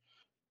solid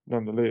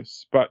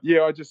nonetheless. But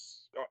yeah, I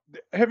just,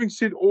 having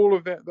said all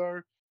of that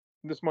though,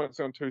 this might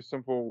sound too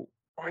simple,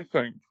 I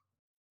think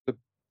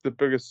the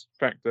biggest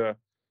factor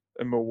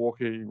in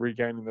Milwaukee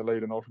regaining the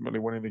lead and ultimately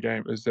winning the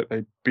game is that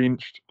they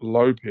benched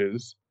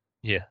Lopez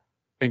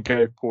and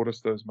gave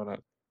Portis those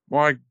minutes.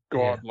 My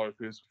God,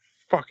 Lopez,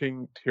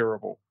 fucking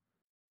terrible.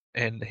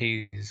 And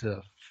he's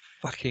a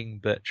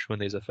fucking bitch when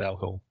there's a foul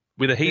call.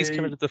 Whether he's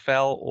committed the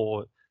foul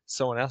or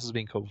someone else has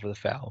been called for the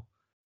foul.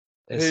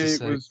 He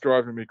was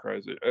driving me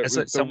crazy. It's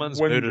like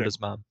someone's murdered his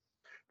mum.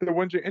 The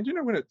whinging. And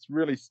when it's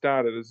really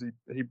started is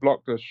he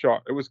blocked a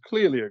shot. It was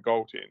clearly a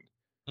goaltend.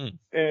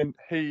 And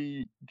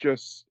I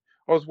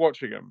was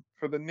watching him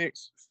for the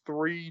next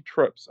 3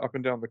 trips up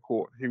and down the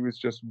court. He was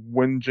just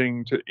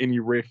whinging to any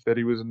ref that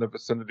he was in the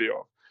vicinity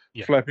of,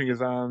 flapping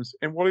his arms.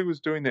 And while he was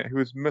doing that, he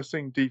was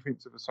missing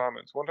defensive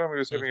assignments. One time he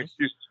was having a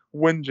huge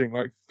whinging,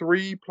 like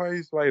 3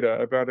 plays later,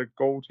 about a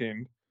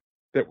goaltend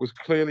that was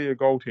clearly a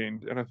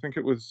goaltend. And I think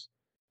it was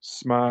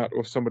Smart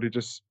or somebody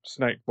just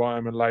snaked by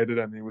him and laid it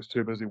in. He was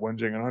too busy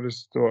whinging. And I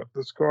just thought,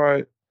 this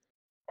guy,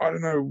 I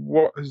don't know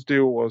what his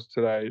deal was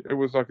today. It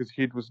was like his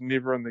head was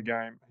never in the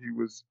game. He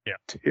was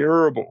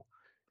terrible.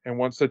 And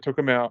once they took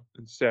him out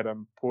and sat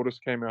him, Portis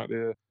came out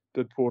there,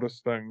 did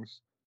Portis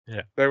things.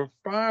 Yeah. They were a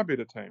far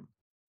better team.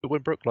 But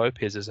when Brook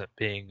Lopez isn't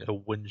being a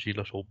whingy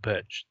little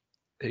bitch,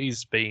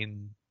 he's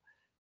been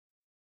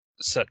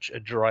such a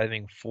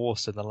driving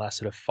force in the last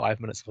sort of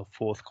 5 minutes of the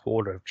fourth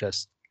quarter of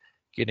just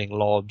getting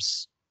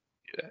lobs,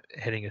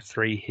 hitting a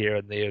 3 here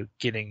and there,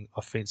 getting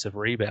offensive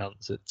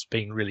rebounds. It's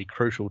been really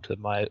crucial to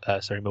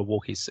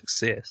Milwaukee's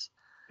success.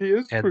 He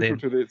is crucial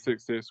to their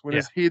success when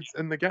his head's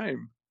in the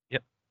game.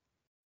 Yep.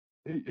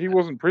 He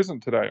wasn't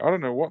present today. I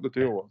don't know what the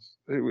deal was.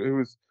 It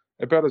was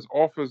about as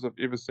off as I've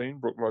ever seen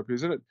Brook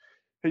Lopez. And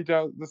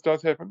this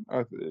does happen.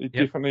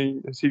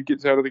 Definitely, as he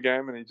gets out of the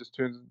game and he just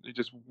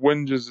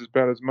whinges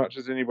about as much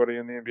as anybody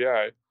in the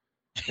NBA.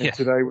 And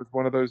today was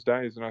one of those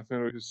days, and I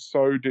think it was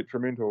so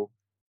detrimental.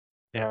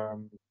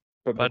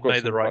 But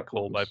made the right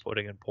call by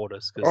putting in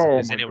Portis,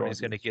 because if anyone who's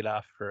going to get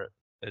after it,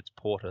 it's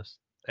Portis.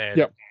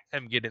 And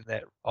him getting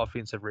that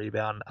offensive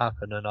rebound up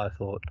and in, I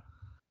thought,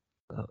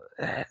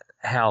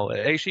 how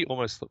it actually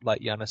almost looked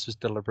like Giannis was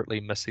deliberately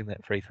missing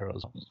that free throw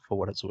for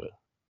what it's worth.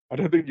 I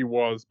don't think he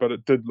was, but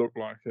it did look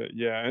like it.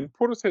 Yeah, and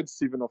Portis had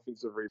 7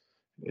 offensive rebounds.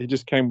 He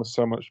just came with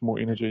so much more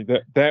energy. I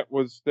put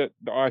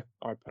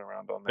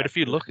around on that. But if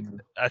you look,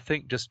 I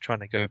think just trying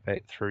to go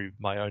back through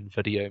my own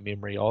video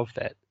memory of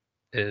that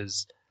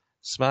is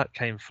Smart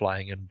came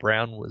flying and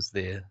Brown was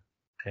there,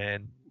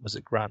 and was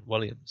it Grant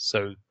Williams?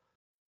 So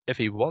if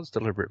he was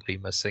deliberately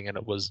missing and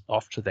it was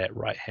off to that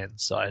right hand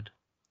side,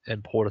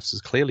 and Portis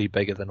is clearly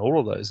bigger than all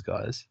of those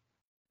guys,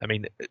 I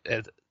mean,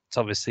 it's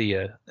obviously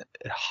a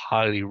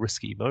highly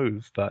risky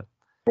move. But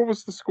what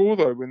was the score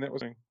though when that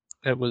was?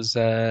 It was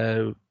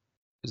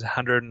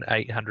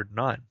 108,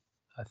 109,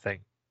 I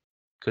think,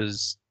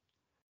 because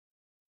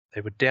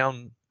they were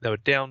down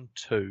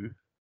 2,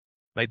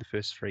 made the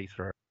first free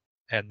throw,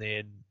 and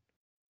then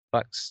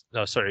Bucks.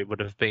 No, sorry, it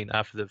would have been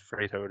after the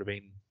free throw. It would have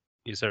been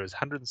so it was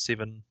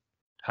 107,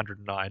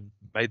 109,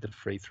 made the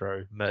free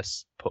throw,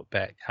 miss, put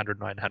back,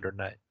 109,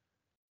 108.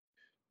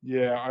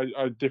 Yeah,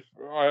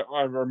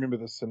 I remember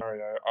this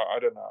scenario. I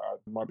don't know.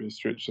 It might be a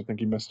stretch to think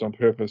he missed on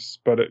purpose,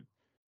 but it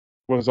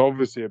was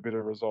obviously a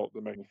better result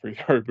than making a free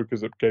throw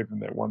because it gave them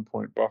that 1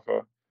 point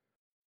buffer,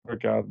 Yeah.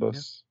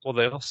 regardless. Well,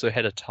 they also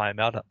had a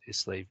timeout up their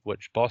sleeve,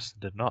 which Boston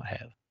did not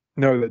have.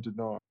 No, they did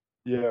not.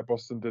 Yeah,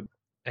 Boston did.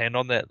 And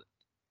on that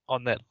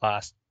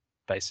last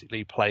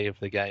basically play of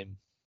the game,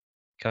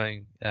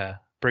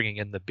 bringing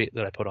in the bet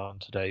that I put on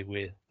today,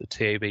 where the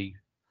TAB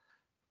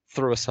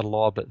threw us a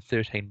lob at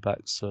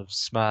 $13 of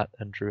Smart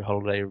and Drew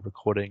Holiday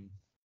recording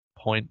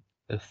point,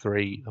 a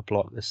three, a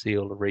block, a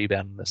steal, a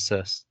rebound, an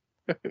assist.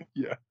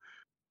 Yeah.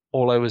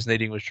 All I was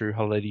needing was Drew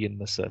Holiday to get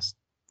an assist.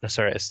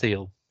 Sorry, a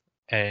steal.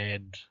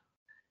 And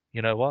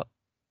you know what?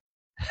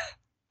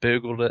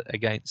 Burgled it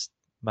against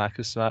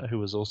Marcus Smart, who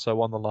was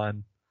also on the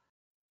line.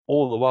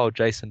 All the while,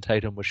 Jason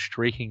Tatum was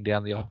streaking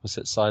down the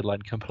opposite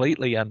sideline,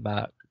 completely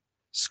unmarked,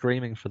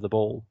 screaming for the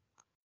ball.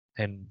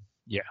 And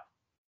yeah,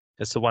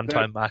 it's the one That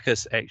time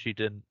Marcus actually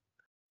didn't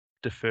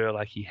defer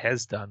like he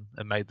has done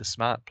and made the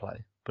smart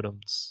play,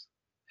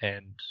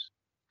 and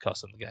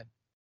cost them the game.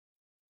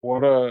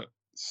 What a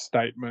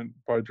statement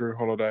by Drew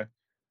Holiday.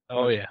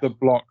 Oh yeah, The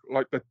block,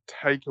 like the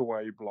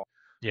takeaway block.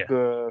 yeah,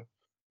 The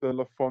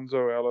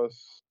LaFonso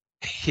Ellis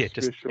yeah.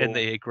 Just in the special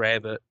air,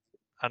 grab it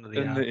under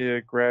the in the arm.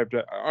 air, grabbed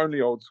it.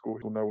 Only old school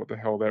will know what the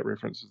hell that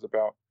reference is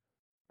about.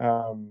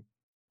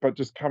 But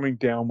just coming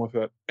down with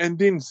it and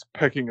then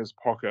picking his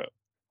pocket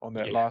on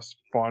that Yeah, last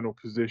final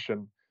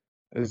possession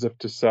as if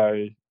to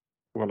say,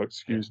 well, yeah,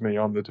 excuse me,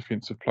 I'm the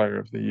defensive player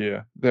of the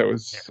year. That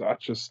was yeah,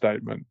 such a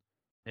statement.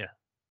 yeah.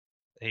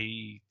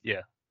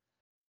 Yeah.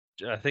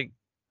 I think,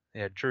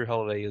 yeah, Drew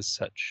Holiday is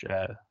such.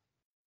 I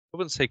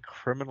wouldn't say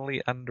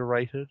criminally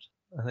underrated.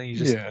 I think he's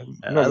just Yeah,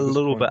 not a at this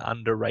little point. bit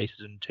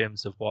underrated in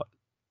terms of what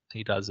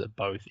he does at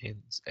both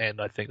ends, and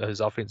I think that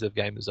his offensive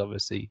game has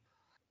obviously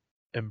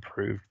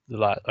improved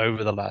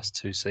over the last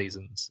 2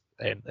 seasons,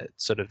 and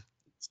it's sort of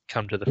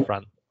come to the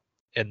front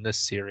in this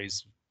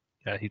series.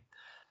 He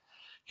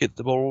hit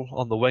the ball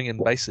on the wing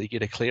and basically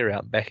get a clear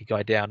out, and back a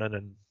guy down in,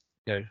 and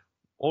you know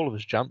all of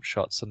his jump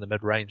shots in the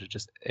mid range are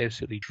just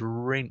absolutely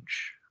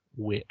drench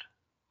wet.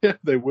 Yeah,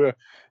 they were.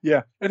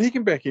 Yeah, and he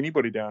can back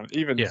anybody down,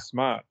 even Yeah,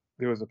 Smart.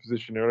 There was a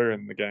position earlier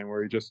in the game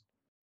where he just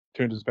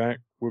turned his back,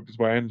 whipped his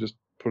way in, and just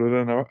put it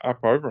in up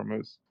over him.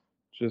 It's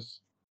just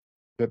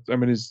that. I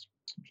mean, he's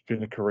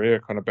been a career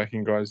kind of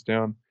backing guys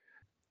down.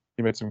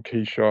 He made some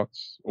key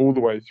shots all the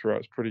way throughout.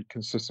 It's pretty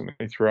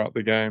consistently throughout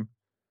the game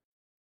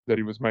that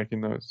he was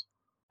making those.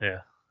 yeah.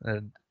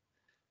 And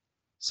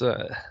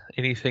so,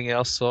 anything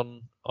else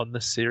on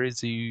this series?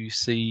 Do you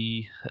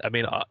see? I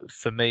mean,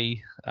 for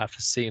me, after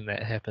seeing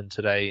that happen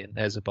today, and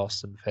as a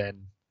Boston fan,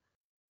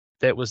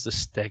 that was the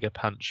stagger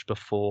punch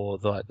before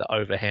the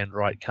overhand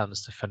right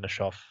comes to finish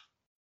off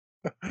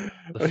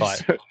the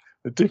fight.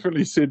 It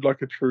definitely said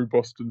like a true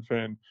Boston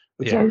fan.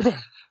 It's Yeah, over.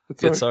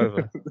 It's it's over.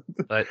 over.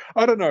 Like,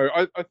 I don't know.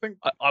 I think.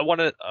 I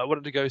wanted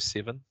to go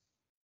 7,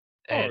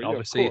 Oh and yeah, of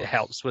obviously it course.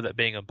 helps with it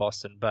being in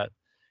Boston, but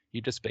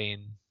you just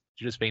been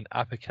you just been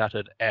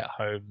uppercutted at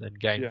home in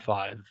Game Yeah.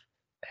 5,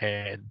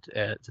 and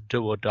it's a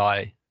do or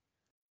die.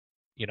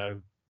 You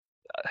know,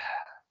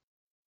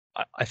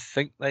 I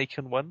think they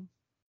can win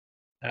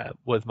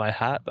with my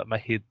heart, but my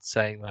head's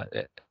saying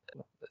that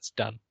it's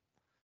done.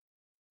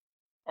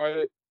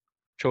 I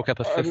Chalk up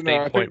a I don't know. 15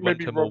 I think point win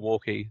maybe to Rob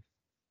Milwaukee.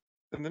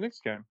 in the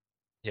next game.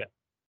 Yeah,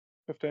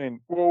 15.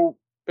 Well,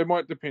 it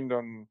might depend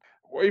on.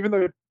 Well, even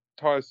though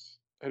Tice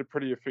had a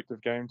pretty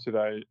effective game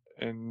today,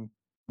 and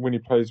when he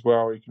plays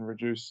well, he can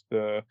reduce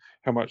the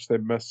how much they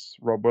miss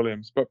Rob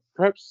Williams. But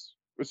perhaps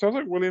it sounds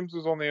like Williams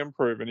is on the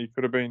improve, and he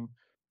could have been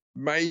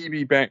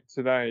maybe back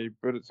today.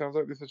 But it sounds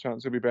like there's a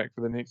chance he'll be back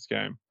for the next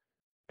game,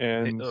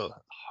 and oh,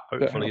 that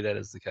hopefully helps. that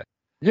is the case.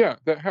 Yeah,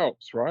 that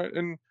helps, right?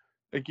 And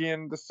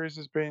again, the series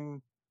has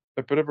been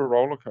a bit of a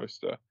roller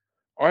coaster.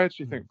 I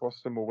actually Hmm. think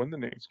Boston will win the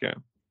next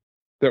game.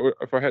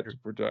 If I had to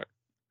predict,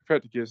 if I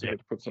had to guess, if I Yeah. had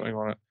to put something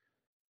on it,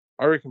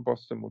 I reckon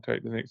Boston will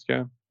take the next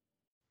game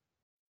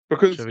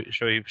because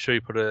Should we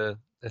put a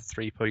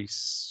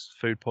 3-piece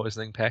food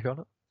poisoning pack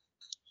on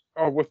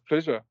oh, with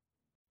pleasure,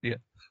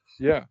 it?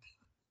 yeah,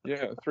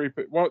 yeah,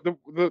 well,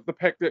 the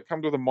pack that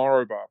comes with a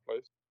Morrow bar,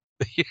 please.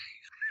 Yeah.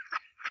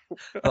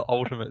 The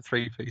ultimate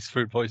 3-piece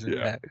food poisoning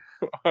Yeah, pack.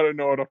 I don't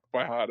know it off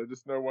by heart. I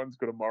just know one's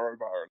got a Morrow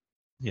bar.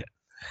 Yeah.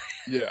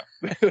 Yeah,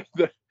 that,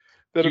 You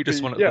that'd just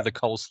be want it yeah. with the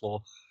coleslaw.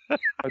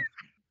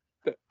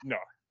 No,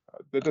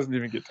 that doesn't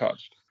even get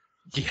touched.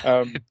 Yeah.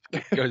 Um,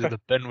 Go to the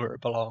bin where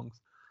it belongs.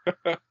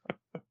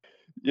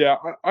 yeah,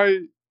 I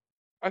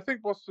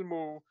think Boston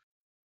will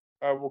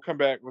come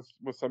back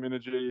with some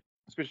energy,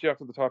 especially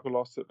after the type of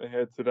loss that they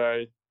had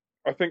today.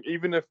 I think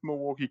even if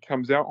Milwaukee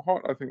comes out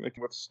hot, I think they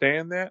can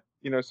withstand that.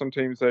 You know, some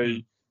teams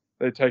Mm.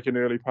 they take an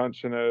early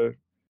punch in a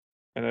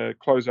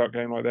closeout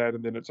game like that,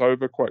 and then it's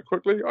over quite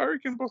quickly. I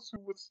reckon Boston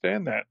will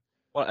withstand that.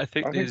 Well, I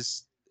think I think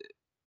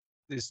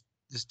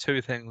there's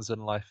two things in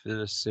life that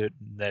are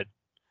certain, that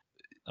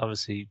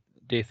obviously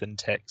death and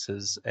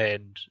taxes,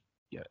 and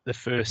the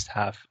first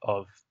half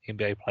of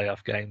NBA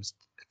playoff games,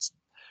 it's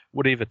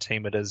whatever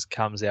team it is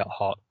comes out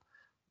hot,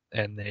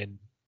 and then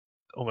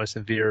almost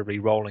invariably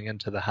rolling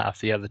into the half,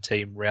 the other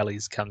team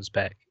rallies, comes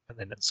back, and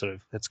then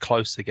it's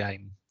close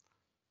again.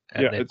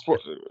 And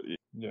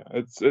yeah,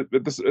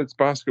 it's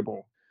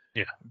basketball.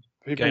 Yeah,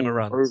 People game of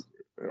runs.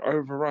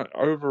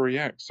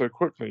 overreact so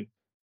quickly.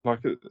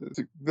 Like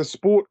the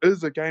sport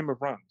is a game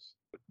of runs.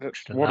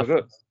 That's what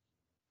it is.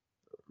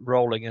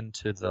 Rolling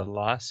into the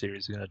last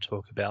series we're going to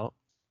talk about,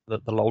 the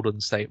Golden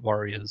State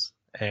Warriors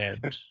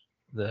and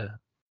the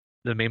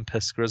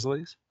Memphis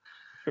Grizzlies.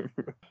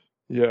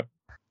 Yeah.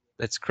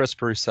 That's Chris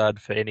Broussard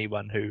for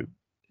anyone who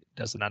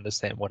doesn't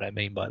understand what I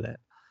mean by that.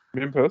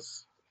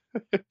 Memphis?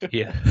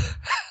 Yeah.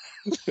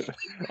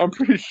 I'm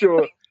pretty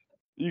sure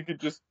you could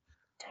just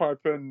type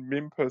in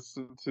Memphis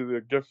into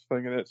the GIF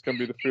thing and that's going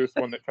to be the first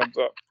one that comes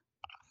up.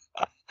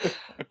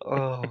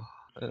 Oh,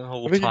 the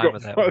whole I think time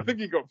of that one. I think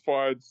he got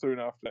fired soon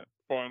after that,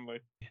 finally.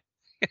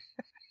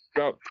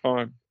 About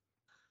time.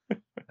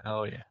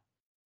 Oh, yeah.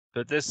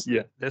 But this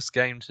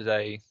game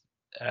today,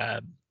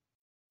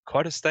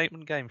 quite a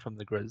statement game from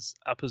the Grizz,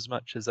 up as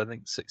much as I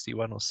think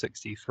 61 or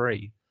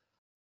 63.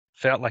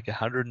 Felt like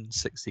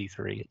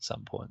 163 at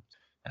some point.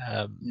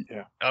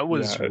 I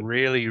was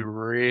really,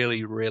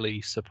 really,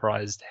 really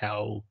surprised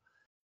how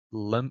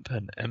limp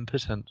and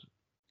impotent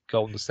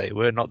Golden State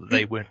were. Not that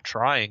they weren't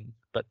trying,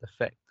 but the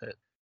fact that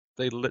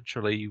they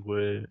literally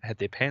had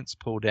their pants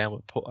pulled down, were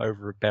put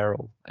over a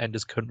barrel, and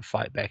just couldn't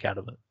fight back out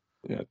of it.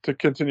 Yeah, to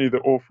continue the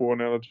awful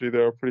analogy, they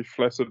were pretty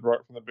flaccid right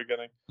from the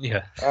beginning.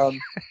 Yeah. Do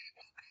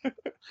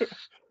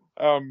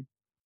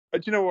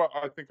you know what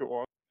I think it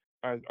was?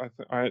 I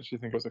actually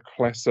think it was a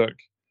classic.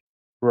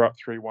 We're up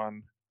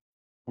 3-1.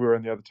 We're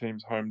in the other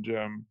team's home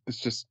gym. It's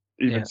just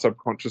even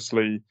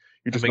subconsciously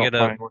you're just not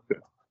playing with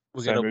it.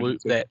 We're gonna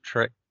whoop that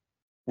trick.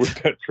 Whoop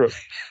that trick.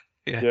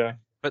 Yeah.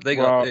 But they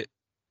got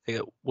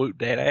whooped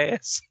that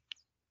ass.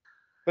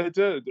 They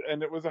did,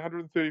 and it was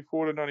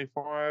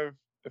 134-95.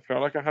 It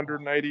felt like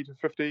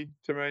 180-50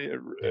 to me.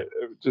 It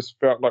just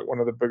felt like one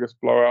of the biggest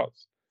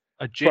blowouts.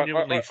 I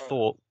genuinely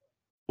thought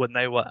when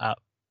they were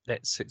up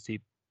that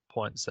 60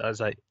 points, I was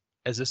like,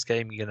 is this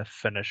game going to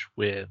finish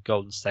where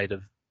Golden State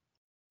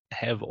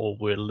have or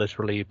were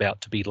literally about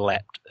to be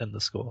lapped in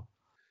the score?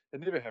 It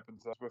never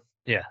happens with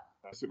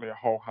basically a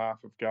whole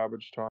half of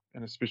garbage time,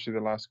 and especially the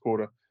last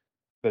quarter.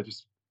 They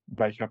just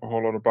make up a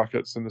whole lot of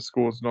buckets, and the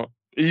score's not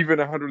even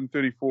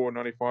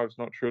 134-95 is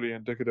not truly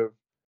indicative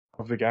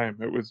of the game.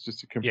 It was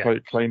just a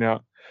complete clean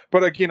out.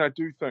 But again, I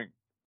do think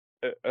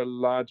a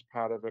large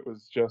part of it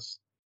was just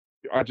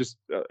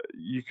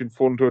you can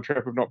fall into a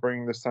trap of not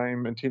bringing the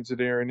same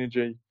intensity or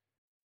energy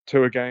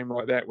to a game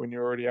like that when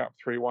you're already up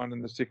 3-1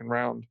 in the second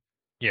round.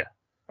 Yeah,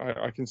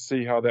 I can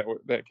see how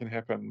that can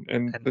happen.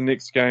 And the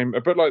next game,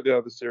 a bit like the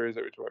other series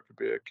that we talked, could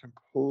be a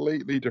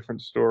completely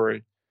different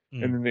story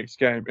in the next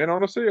game. And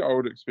honestly, I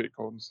would expect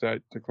Golden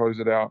State to close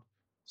it out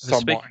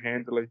somewhat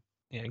handily.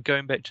 Yeah, and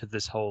going back to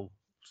this whole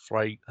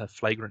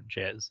flagrant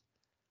jazz,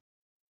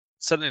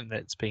 something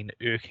that's been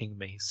irking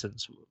me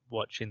since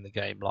watching the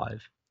game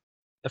live.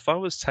 If I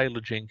was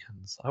Taylor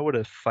Jenkins, I would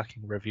have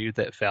fucking reviewed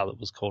that foul that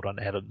was called on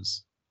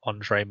Adams on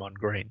Draymond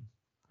Green.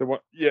 The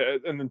what? Yeah,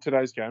 and in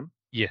today's game.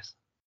 Yes.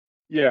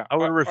 Yeah, I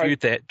would have reviewed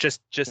that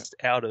just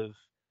out of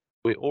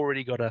we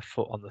already got our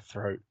foot on the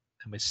throat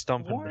and we're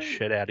stomping the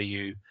shit out of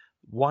you.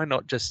 Why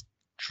not just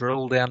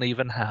drill down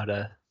even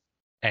harder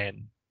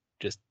and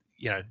just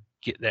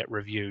get that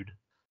reviewed?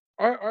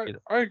 I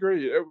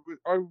agree.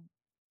 I mean,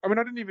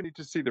 I didn't even need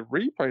to see the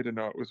replay to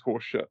know it was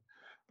horseshit.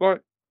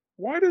 Like,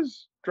 why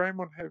does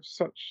Draymond have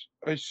such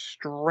a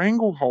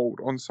stranglehold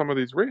on some of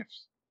these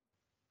refs?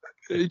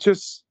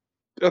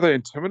 Are they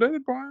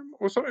intimidated by him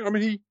or something? I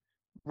mean, he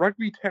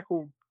rugby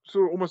tackled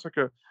sort of almost like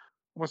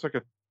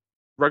a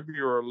rugby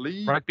or a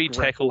league rugby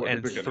tackle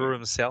and threw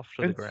himself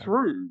to the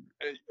ground.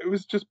 It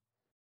was just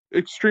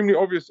extremely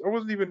obvious. It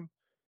wasn't even.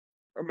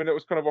 I mean, it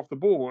was kind of off the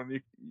ball, and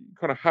you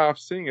kind of half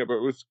seeing it, but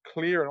it was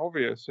clear and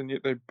obvious, and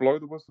yet they blow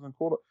the whistle and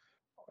call it.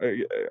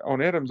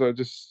 On Adams,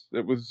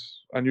 it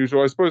was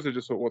unusual. I suppose they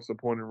just thought, what's the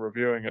point in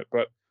reviewing it?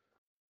 But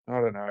I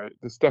don't know.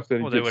 The stuff that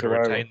he gets away with. They would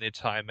retain their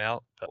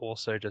timeout, but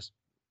also just,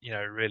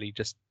 really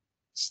just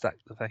stuck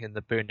the fucking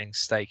the burning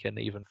stake in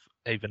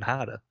even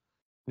harder.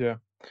 Yeah.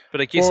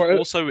 But I guess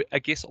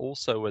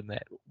also in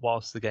that,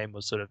 whilst the game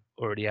was sort of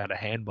already out of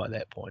hand by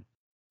that point,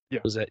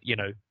 was that,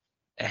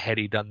 had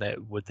he done that,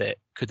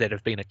 could that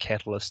have been a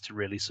catalyst to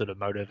really sort of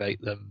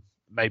motivate them?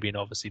 Maybe, and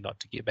obviously not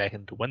to get back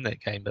and to win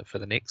that game, but for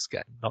the next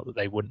game. Not that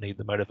they wouldn't need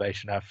the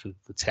motivation after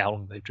the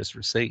toweling they've just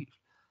received.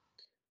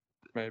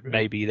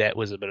 Maybe that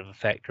was a bit of a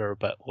factor,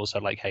 but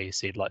also, like how you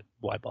said, like,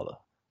 why bother?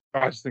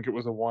 I just think it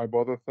was a why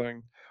bother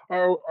thing.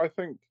 I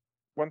think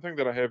one thing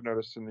that I have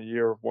noticed in the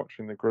year of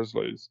watching the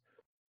Grizzlies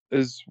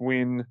is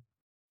when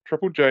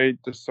Triple J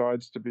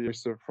decides to be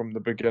aggressive from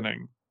the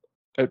beginning,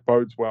 it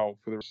bodes well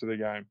for the rest of the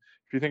game.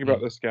 If you think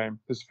about this game,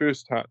 his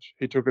first touch,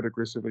 he took it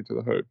aggressively to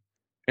the hoop.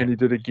 And he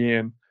did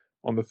again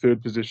on the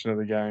third possession of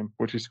the game,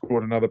 which he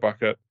scored another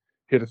bucket,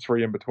 hit a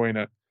three in between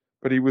it.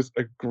 But he was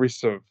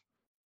aggressive.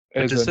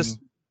 But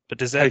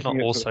does that not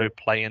also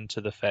play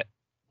into the fact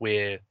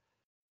where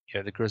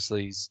the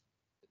Grizzlies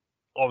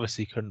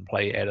obviously couldn't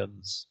play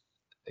Adams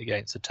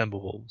against the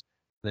Timberwolves.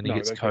 Then he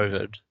gets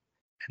COVID,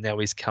 and now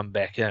he's come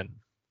back in.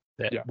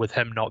 With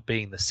him not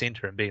being the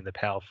center and being the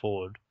power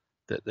forward,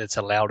 that's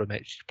allowed him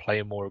actually to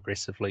play more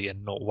aggressively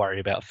and not worry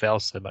about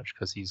fouls so much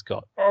because he's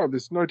got. Oh,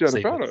 there's no doubt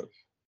about it.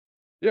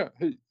 Yeah,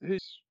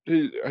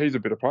 he's a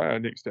better player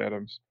next to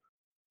Adams.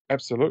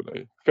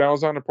 Absolutely,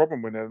 fouls aren't a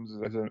problem when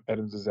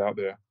Adams is out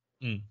there.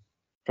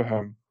 For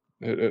him,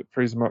 it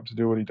frees him up to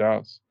do what he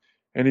does,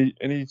 and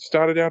he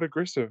started out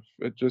aggressive.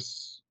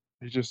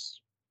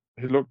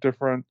 He looked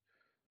different.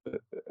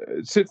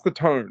 It sets the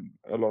tone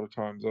a lot of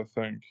times. I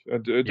think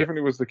it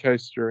definitely was the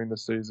case during the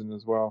season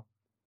as well.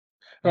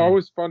 I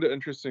always find it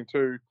interesting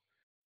too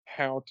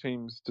how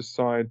teams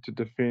decide to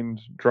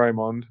defend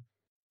Draymond,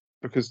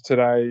 because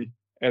today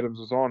Adams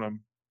was on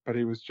him, but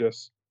he was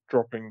just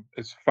dropping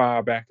as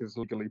far back as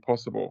legally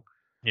possible.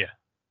 Yeah,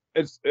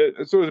 it's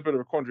always a bit of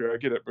a quandary. I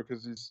get it,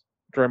 because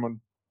Draymond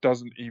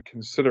doesn't even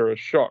consider a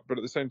shot, but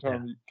at the same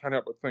time you can't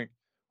help but think,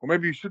 well,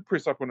 maybe you should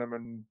press up on him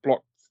and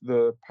block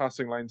the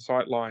passing lane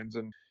sight lines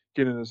and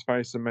get in his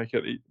face and make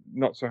it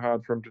not so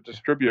hard for him to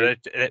distribute.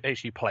 It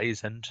actually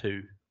plays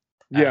into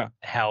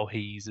how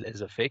he's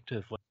as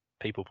effective when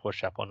people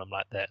push up on him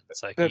like that.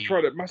 It's like that's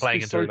right. It must be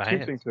so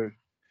tempting to.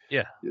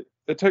 Yeah.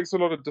 It takes a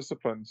lot of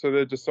discipline. So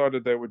they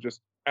decided they were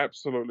just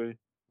absolutely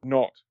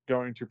not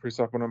going to press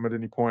up on him at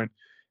any point.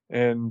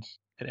 And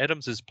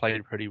Adams has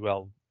played pretty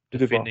well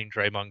defending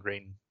Draymond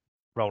Green,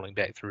 rolling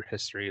back through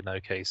history in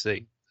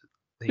OKC.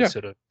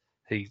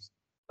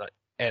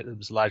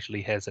 Adams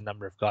largely has a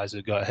number of guys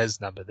who got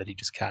his number that he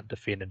just can't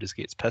defend and just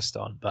gets pissed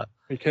on. But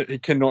he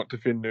cannot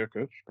defend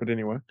Nurkic. But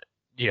anyway,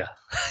 yeah,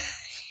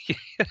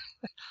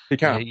 he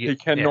can't. He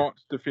cannot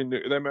defend.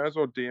 They may as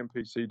well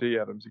DMP-CD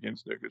Adams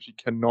against Nurkic. He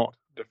cannot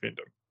defend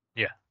him.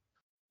 Yeah.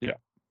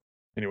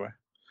 Anyway,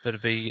 but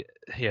I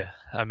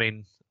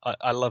mean,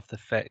 I love the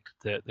fact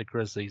that the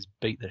Grizzlies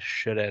beat the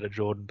shit out of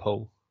Jordan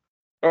Poole.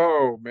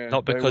 Oh man!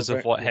 Not because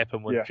of what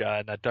happened with Ja,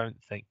 and I don't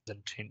think it's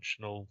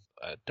intentional.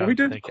 We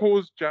didn't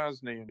cause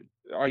Ja's knee.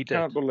 I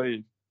can't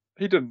believe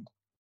he didn't.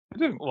 He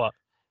didn't. What?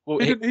 Well,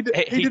 he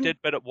did,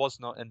 but it was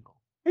not in.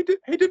 He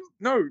didn't.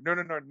 No, he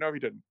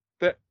didn't.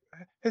 That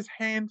his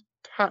hand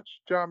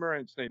touched Ja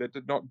Morant's knee. That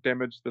did not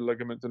damage the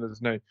ligaments in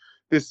his knee.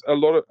 There's a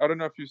lot of. I don't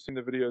know if you've seen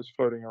the videos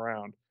floating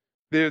around.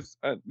 There's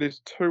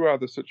two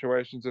other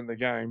situations in the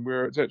game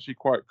where it's actually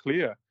quite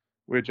clear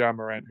where Ja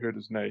Morant hurt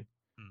his knee,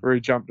 where he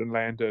jumped and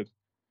landed.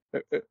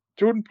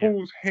 Jordan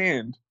Poole's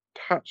hand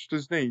touched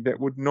his knee. That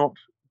would not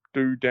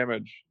do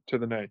damage to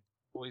the knee.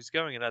 Well, he's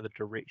going another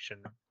direction.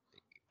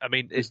 I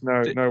mean, there's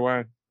no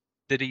way.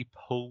 Did he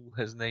pull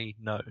his knee?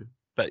 No.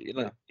 But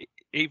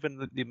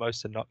even the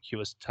most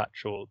innocuous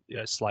touch or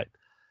slight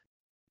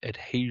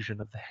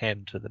adhesion of the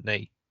hand to the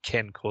knee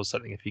can cause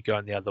something if you're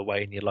going the other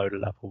way and you load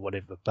it up or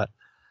whatever. But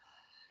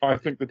I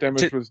think the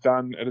damage was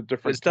done at a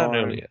different time. It was done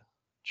earlier.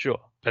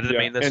 Sure. But I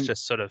mean, this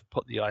just sort of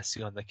put the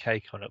icing on the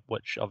cake on it,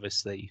 which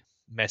obviously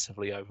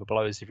massively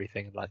overblows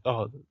everything, and it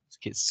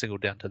gets singled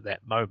down to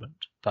that moment.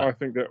 But I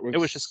think it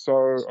was just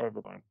so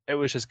overblown. It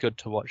was just good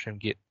to watch him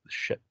get the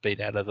shit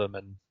beat out of him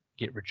and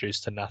get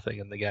reduced to nothing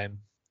in the game.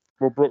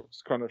 Well,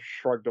 Brooks kind of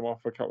shrugged him off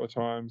a couple of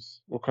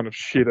times, or kind of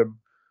shed him,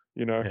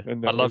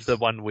 And I love the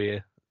one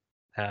where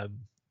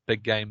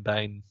Big Game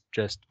Bane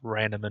just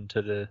ran him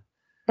into the,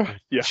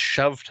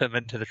 shoved him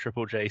into the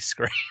Triple J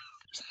screen.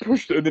 Just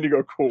pushed it, and then he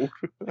got called.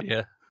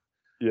 Yeah.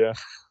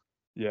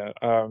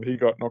 He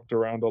got knocked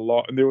around a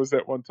lot, and there was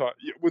that one time.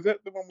 Was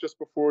that the one just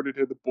before it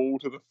had the ball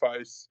to the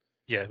face?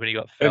 Yeah, when he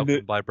got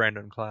fouled by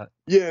Brandon Clark.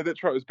 Yeah,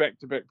 that's right. It was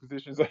back-to-back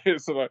positions. So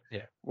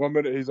 1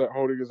 minute he's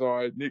holding his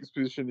eye, next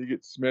position he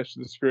gets smashed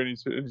in the screen,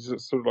 and he's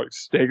just sort of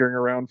staggering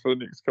around for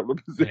the next couple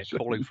of positions.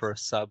 Calling for a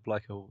sub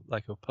like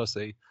a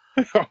pussy.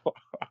 Not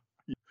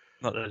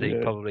that he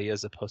probably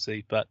is a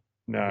pussy, but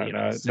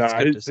he's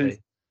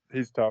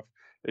tough.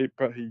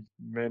 But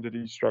did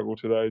he struggle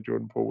today?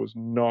 Jordan Poole was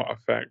not a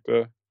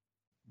factor.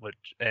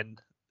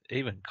 And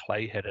even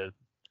Clay had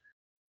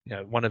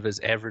one of his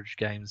average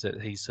games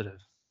that he sort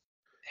of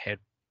had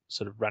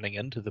running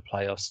into the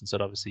playoffs and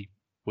sort of obviously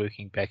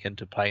working back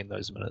into playing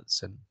those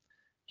minutes and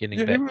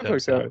getting back to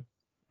himself. Okay.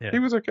 Yeah. He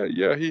was okay.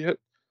 Yeah, he hit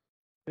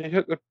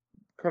a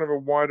kind of a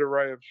wide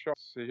array of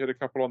shots. He hit a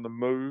couple on the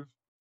move,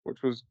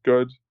 which was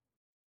good.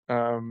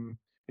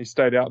 He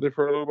stayed out there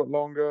for a little bit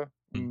longer.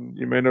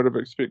 You may not have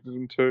expected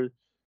him to.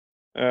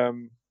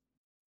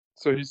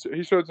 So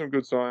he showed some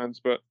good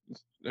signs, but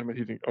I mean,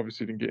 he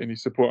didn't get any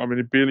support. I mean,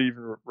 he barely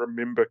even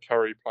remember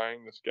Curry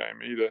playing this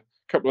game either.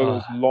 A couple of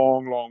those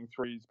long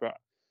threes, but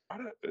I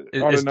don't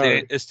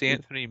know. Is the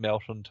Anthony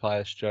Melton,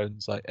 Tyus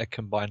Jones a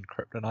combined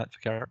kryptonite for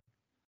Curry?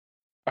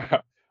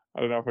 I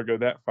don't know if I go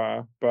that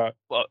far, but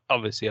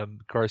obviously I'm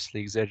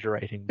grossly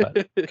exaggerating,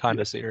 but kind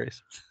of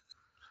serious.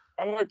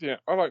 I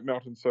like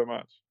Melton so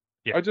much.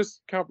 Yeah. I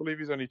just can't believe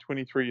he's only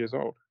 23 years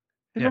old.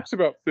 He looks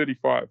about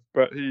 35,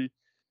 but he's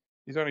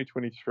only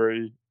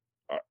 23.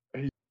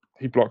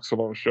 He blocks a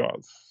lot of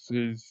shots.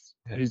 He's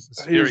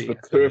the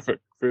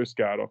perfect first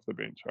guard off the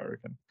bench, I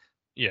reckon.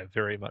 Yeah,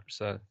 very much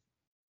so.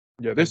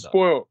 Yeah, they're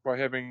spoiled by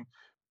having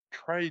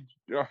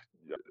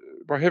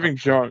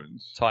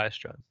Jones. Tyus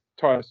Jones.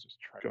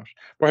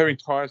 By having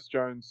Tyus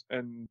Jones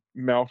and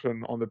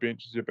Melton on the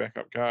bench as your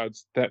backup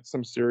guards, that's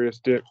some serious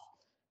depth.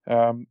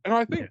 And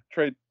I think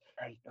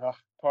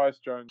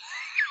Tyus Jones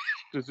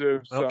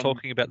deserves We're not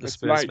talking about the it's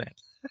Spurs, late. man.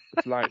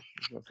 It's late.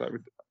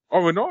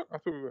 Oh, we're not? I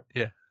thought we were.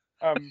 Yeah.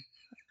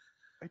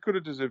 He could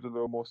have deserved a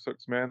little more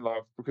six-man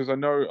love, because I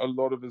know a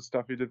lot of his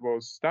stuff he did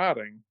was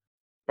starting,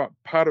 but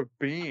part of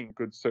being a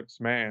good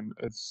six-man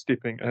is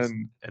stepping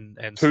in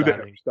and to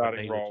that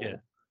starting role. Yeah.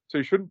 So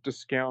you shouldn't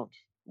discount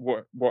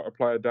what a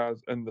player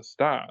does in the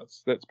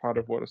stars. That's part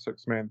of what a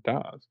six-man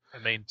does. I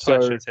mean,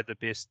 Tyus Jones had the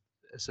best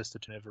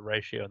assist-to-turnover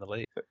ratio in the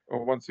league.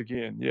 Once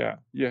again, yeah.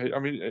 I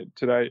mean,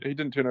 today he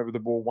didn't turn over the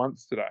ball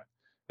once today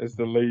as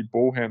the lead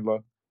ball handler,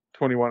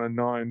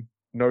 21-9,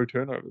 no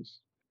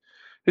turnovers.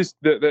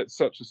 That's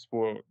such a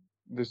spoiled.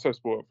 They're so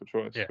spoiled for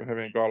choice for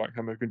having a guy like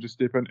him who can just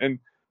step in. And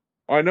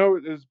I know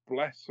it is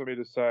blasphemy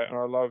to say it, and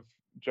I love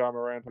Ja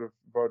Morant would have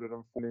voted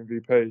him for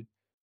MVP,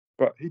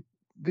 but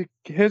there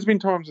has been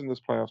times in this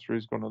playoffs where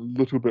he's gone a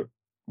little bit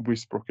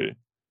Westbrooky.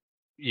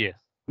 Yeah.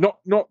 Not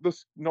the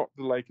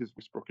Lakers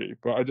Westbrooky,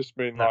 but I just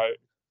mean like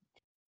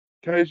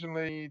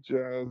occasionally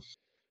just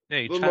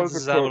he chances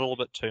his arm a little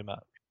bit too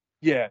much.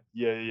 Yeah,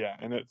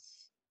 and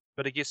it's.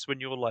 But I guess when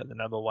you're like the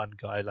number one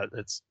guy, like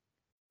it's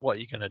what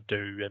you're gonna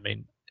do. I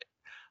mean,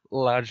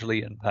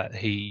 largely in part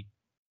he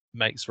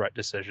makes right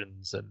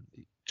decisions and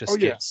just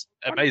gets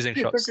amazing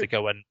shots to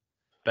go in,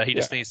 but he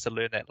just needs to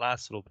learn that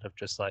last little bit of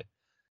just like,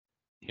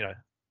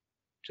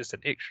 just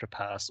an extra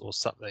pass or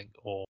something,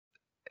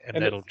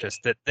 and that'll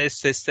just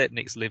there's that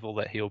next level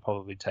that he'll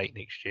probably take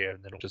next year,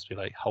 and then it'll just be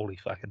like, holy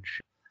fucking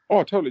shit.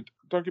 Oh, totally.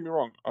 Don't get me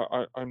wrong.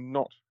 I'm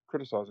not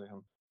criticizing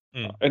him.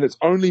 And it's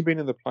only been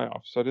in the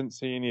playoffs. So I didn't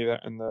see any of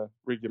that in the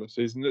regular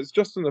season. It's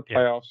just in the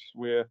playoffs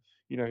where,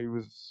 he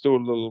was still a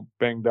little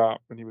banged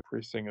up and he was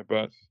pressing a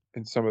bit,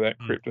 and some of that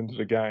crept into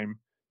the game.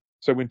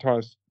 So when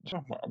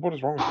what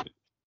is wrong with you?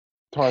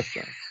 Tyus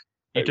Jones.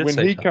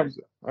 When he comes,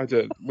 I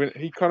did. When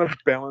he kind of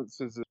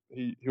balances it,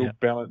 he'll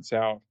balance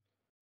out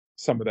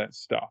some of that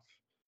stuff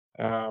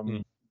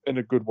in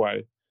a good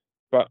way.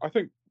 But I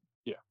think,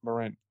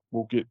 Morant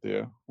will get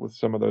there with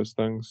some of those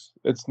things.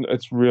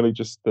 It's really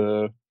just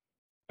a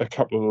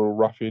couple of little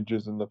rough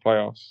edges in the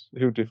playoffs.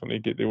 He'll definitely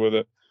get there with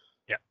it.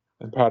 Yeah.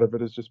 And part of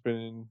it has just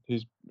been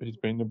he's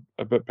been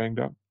a bit banged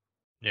up.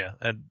 Yeah,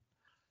 and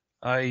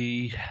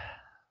I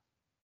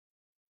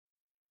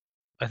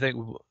think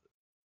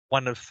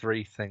one of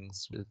three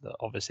things,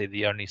 obviously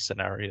the only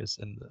scenarios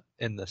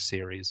in the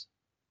series,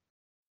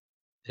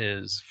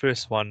 is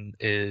first one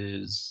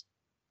is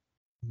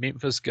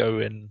Memphis go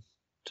in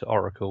to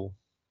Oracle,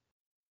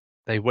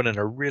 they win in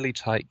a really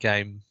tight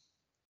game,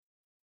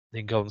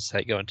 then Golden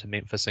State go into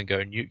Memphis and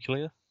go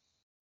nuclear,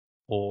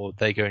 or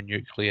they go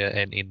nuclear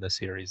and end the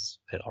series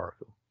at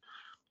Oracle.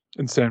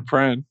 In San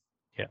Fran.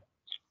 Yeah.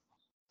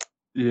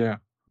 Yeah.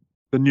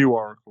 The new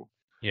Oracle.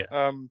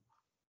 Yeah.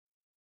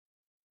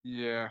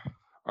 Yeah.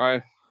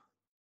 I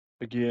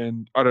don't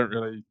think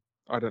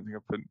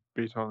I've been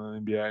beat on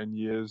an NBA in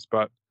years,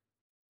 but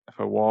if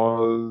I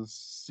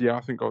was, I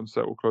think Golden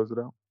State will close it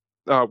out.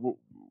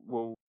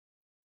 We'll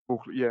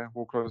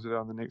close it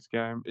out in the next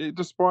game,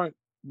 despite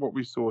what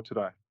we saw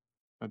today.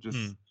 I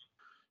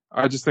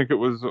just think it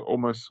was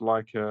almost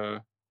like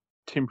a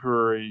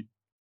temporary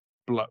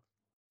blip.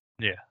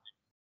 Yeah.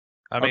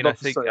 I mean,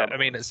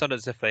 it's not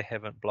as if they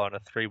haven't blown a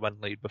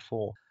 3-1 lead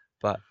before,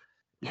 but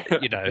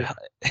they know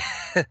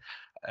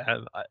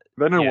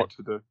what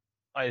to do.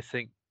 I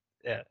think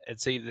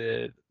it's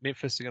either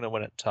Memphis are going to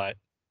win it tight,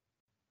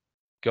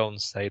 Golden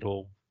State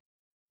will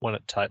win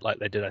it tight like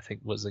they did, I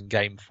think, was in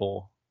Game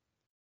 4.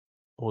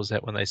 Or was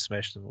that when they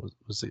smashed them?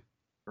 Was it?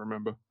 I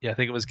remember. Yeah, I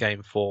think it was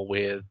Game 4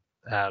 where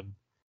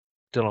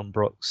Dillon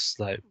Brooks,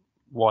 like,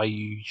 why are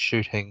you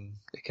shooting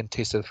a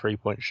contested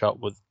 3-point shot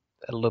with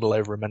a little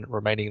over a minute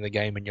remaining in the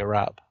game and you're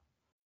up?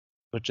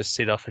 Would just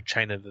set off a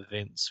chain of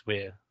events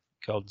where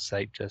Golden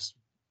State just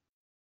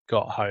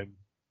got home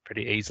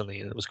pretty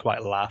easily, and it was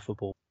quite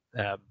laughable.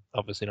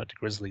 Obviously not to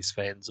Grizzlies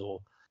fans or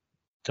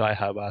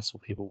diehard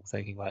basketball people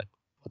thinking like,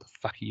 what the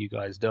fuck are you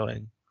guys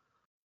doing?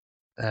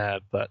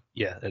 But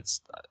yeah,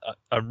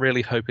 I'm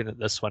really hoping that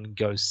this one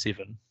goes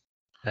 7.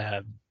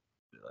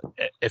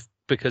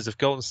 Because if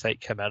Golden State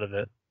come out of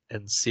it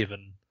in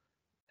 7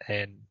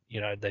 and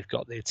they've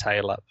got their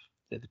tail up,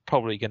 they're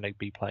probably going to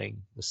be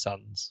playing the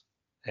Suns,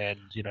 and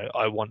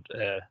I want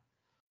a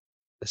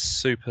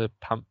super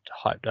pumped,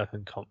 hyped up,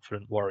 and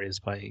confident Warriors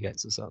playing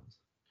against the Suns.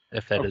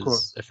 If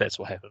that's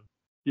what happens.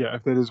 Yeah,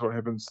 if that is what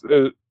happens.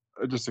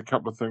 Just a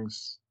couple of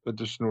things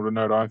additional to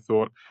note. I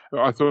thought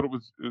it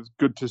was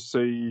good to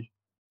see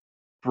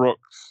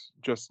Brooks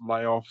just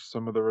lay off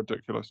some of the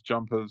ridiculous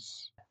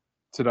jumpers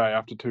today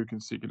after 2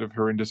 consecutive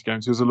horrendous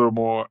games. He was a little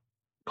more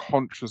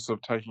conscious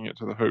of taking it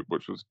to the hoop,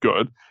 which was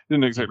good. He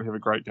didn't exactly have a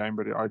great game,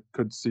 but I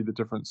could see the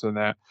difference in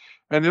that.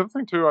 And the other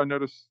thing too, I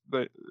noticed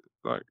they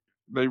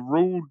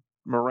ruled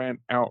Morant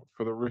out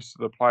for the rest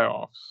of the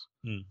playoffs.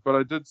 But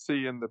I did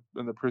see in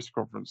the press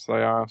conference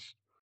they asked,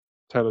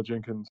 Taylor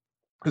Jenkins,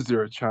 is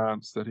there a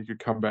chance that he could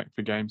come back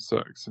for Game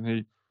 6?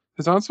 And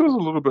his answer was a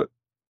little bit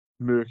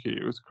murky.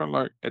 It was kind of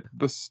like, at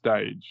this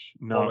stage,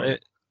 no. Well,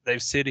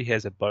 they've said he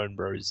has a bone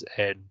bruise,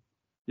 and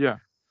yeah,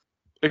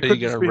 it are could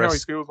you just gonna be how he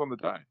risk? feels on the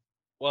day.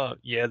 Well,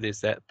 yeah,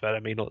 there's that, but I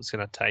mean, all it's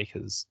going to take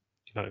is,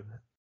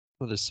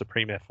 with his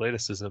supreme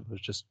athleticism, it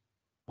was just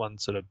one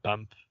sort of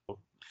bump, or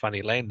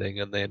funny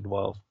landing, and then,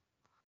 well,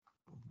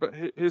 But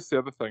here's the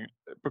other thing,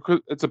 because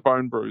it's a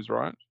bone bruise,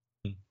 right?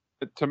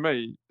 To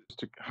me, just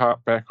to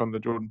harp back on the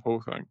Jordan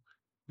Poole thing,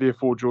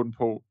 therefore Jordan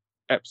Poole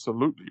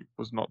absolutely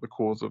was not the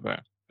cause of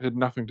that. It had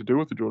nothing to do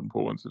with the Jordan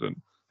Poole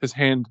incident. His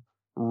hand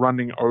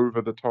running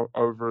over the top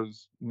over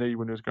his knee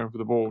when he was going for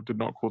the ball did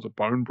not cause a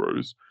bone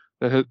bruise.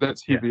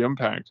 That's heavy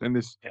impact,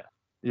 and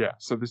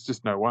so there's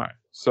just no way.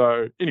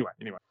 So anyway,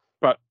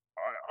 but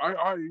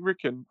I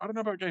reckon, I don't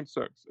know about Game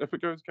 6. If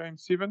it goes Game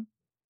 7,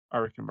 I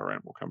reckon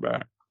Morant will come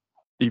back,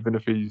 even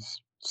if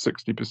he's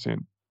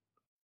 60%.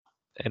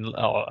 and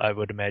I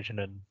would imagine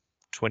in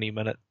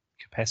 20-minute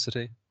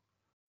capacity,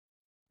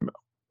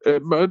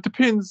 It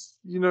depends,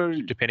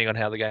 depending on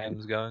how the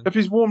game's going. if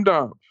he's warmed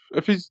up,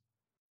 if he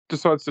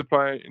decides to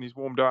play and he's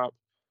warmed up,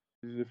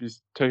 if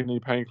he's taking any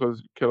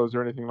painkillers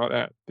or anything like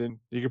that, then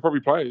he could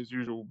probably play his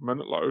usual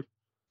minute load.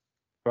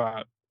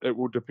 But it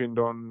will depend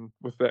on,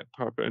 with that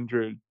type of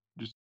injury,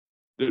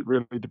 it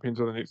really depends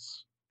on the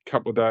next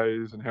couple of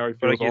days and how he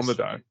feels on the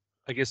day.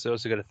 I guess they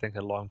also got to think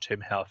of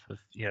long-term health.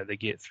 If they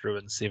get through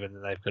in 7,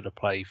 then they've got to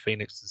play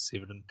Phoenix in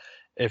 7, and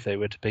if they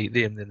were to beat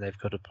them, then they've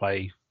got to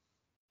play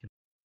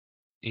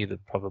either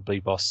probably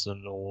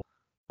Boston or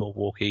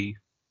Milwaukee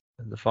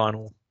in the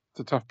final.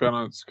 It's a tough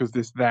balance because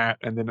there's that,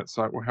 and then it's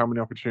like, well, how many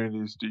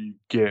opportunities do you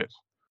get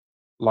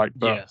like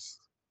this?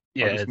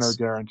 Yeah, there's no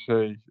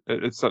guarantee.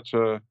 It's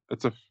a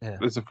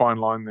fine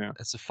line there.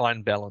 It's a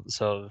fine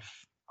balance of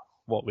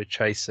what we're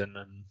chasing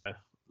and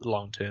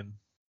long term.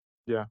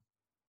 Yeah.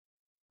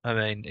 I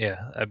mean,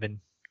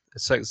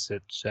 it's like I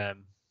said,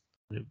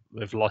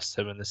 we've lost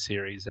him in the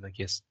series, and I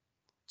guess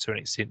to an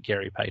extent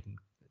Gary Payton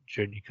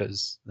Jr.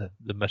 because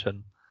the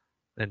mitten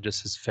and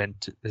just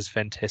his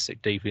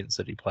fantastic defense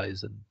that he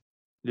plays in.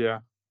 Yeah.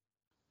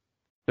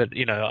 But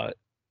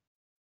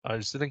I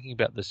was thinking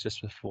about this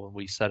just before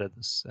we started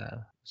this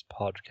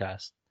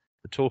podcast.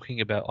 We're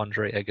talking about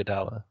Andre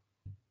Iguodala,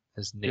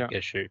 his neck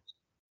issue,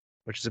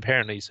 which has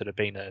apparently sort of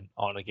been an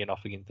on again,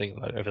 off again thing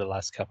over the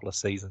last couple of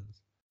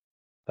seasons.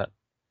 But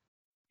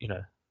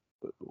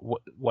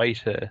way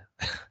to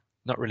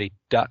not really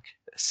duck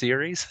a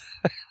series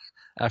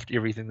after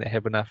everything that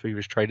happened after he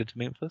was traded to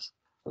Memphis,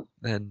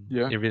 and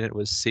everything that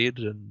was said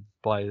and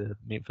by the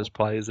Memphis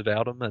players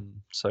about him and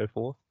so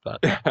forth.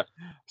 But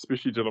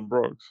especially Dillon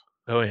Brooks.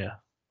 Oh yeah,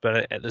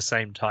 but at the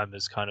same time,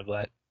 it's kind of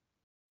like,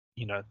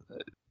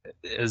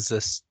 is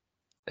this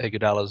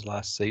Iguodala's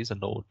last season,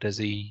 or does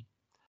he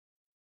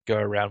go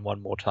around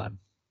one more time?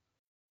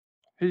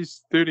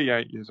 He's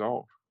 38 years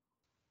old,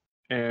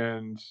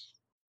 and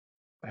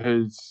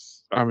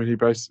he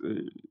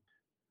basically,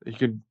 he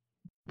can.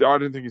 I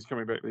don't think he's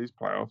coming back to these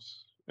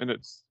playoffs, and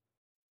it's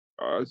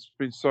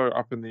been so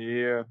up in the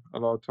air a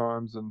lot of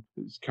times, and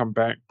he's come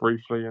back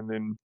briefly, and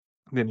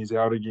then he's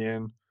out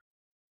again.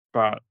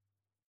 But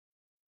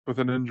with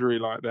an injury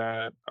like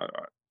that,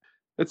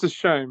 it's a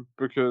shame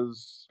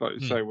because, like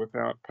you say,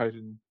 without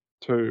Payton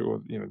too,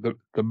 or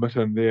the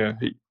mitten there,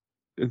 he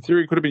in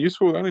theory could have been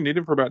useful. They only need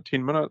him for about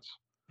 10 minutes.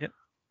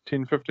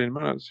 10, 15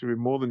 minutes would be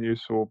more than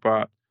useful.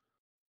 But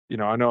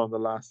I know on the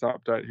last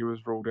update he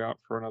was ruled out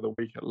for another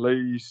week at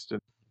least, and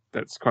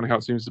that's kind of how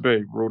it seems to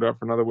be. Ruled out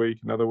for another week,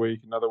 and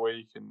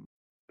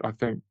I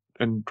think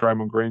in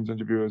Draymond Green's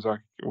interview is like,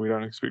 we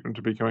don't expect him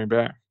to be coming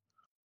back.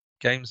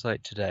 Games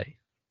like today,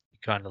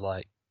 kind of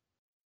like,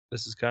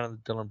 this is kind of the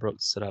Dillon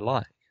Brooks that I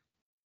like.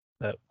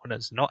 But when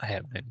it's not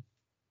happening,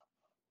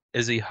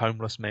 is he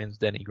homeless man's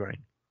Danny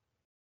Green?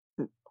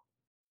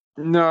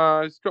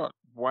 No, he's got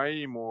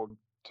way more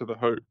to the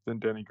hoop than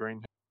Danny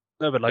Green.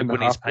 No, but like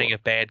when he's playing a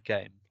bad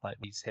game, like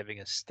he's having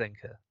a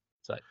stinker,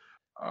 it's like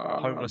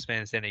homeless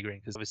man's Danny Green,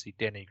 because obviously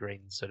Danny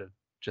Green's sort of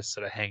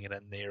hanging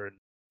in there. And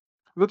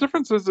the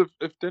difference is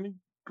if Danny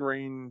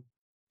Green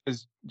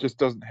just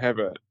doesn't have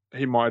it,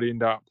 he might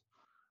end up,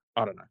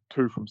 I don't know,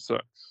 2 from 6.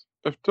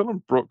 If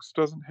Dillon Brooks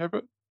doesn't have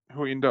it,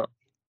 he'll end up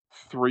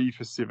 3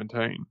 for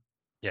 17.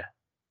 Yeah,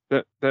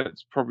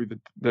 that's probably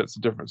that's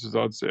the difference as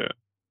I'd say it.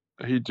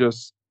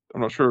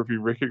 I'm not sure if he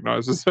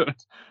recognizes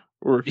it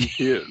or if he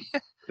cares.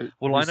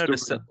 Well, I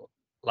noticed that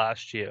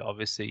last year,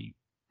 obviously,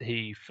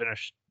 he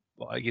finished,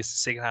 I guess, the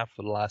second half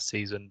of the last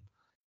season,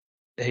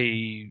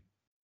 he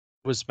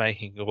was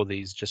making all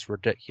these just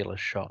ridiculous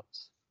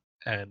shots.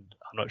 And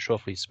I'm not sure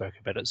if we spoke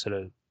about it sort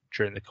of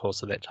during the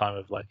course of that time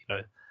of like,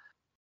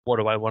 what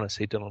do I want to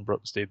see Dillon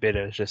Brooks do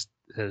better? It's just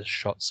his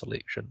shot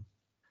selection.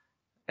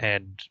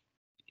 And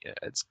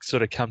it's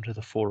sort of come to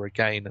the fore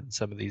again in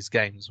some of these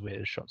games where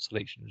his shot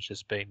selection has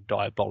just been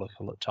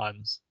diabolical at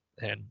times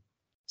and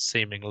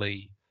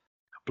seemingly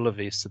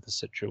oblivious to the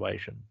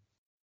situation.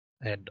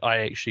 And I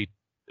actually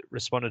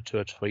responded to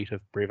a tweet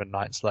of Brevin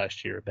Knight's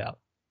last year about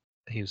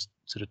he was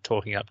sort of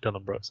talking up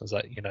Dylan Brooks. I was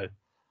like,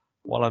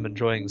 while I'm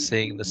enjoying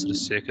seeing the sort of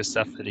circus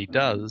stuff that he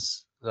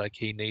does, like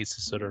he needs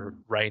to sort of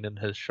rein in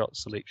his shot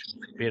selection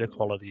for better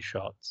quality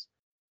shots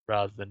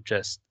rather than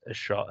just a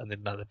shot and then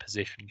another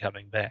possession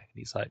coming back. And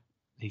he's like,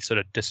 he sort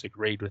of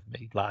disagreed with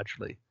me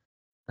largely.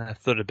 And I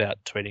thought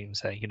about tweeting him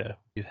saying,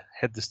 you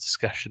had this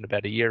discussion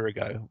about a year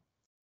ago.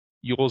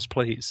 Yours,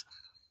 please.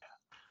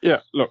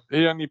 Yeah, look,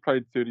 he only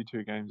played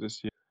 32 games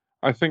this year.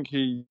 I think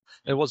it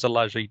was a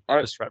largely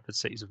disrupted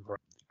season for him,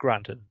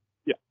 granted.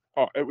 Yeah.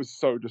 Oh, it was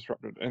so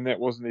disrupted. And that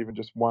wasn't even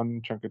just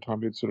one chunk of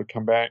time. He'd sort of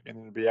come back and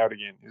then he'd be out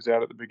again. He was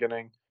out at the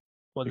beginning.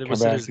 Well, there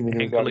was his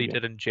ankle he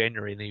did in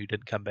January, and then he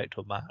didn't come back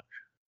till March.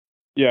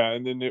 Yeah,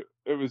 and then it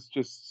was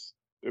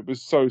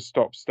so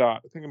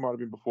stop-start. I think it might have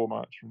been before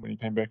March when he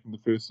came back in the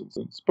first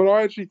instance. But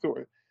I actually thought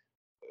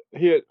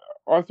I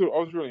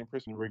was really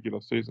impressed in the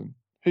regular season.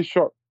 He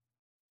shot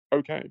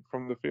okay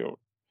from the field.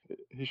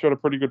 He shot a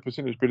pretty good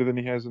percentage, better than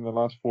he has in the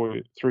last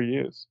 3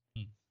 years.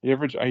 He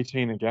averaged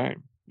 18 a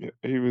game.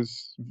 He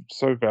was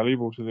so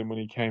valuable to them when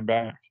he came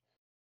back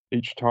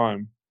each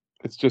time.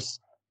 It's just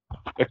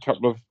a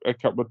couple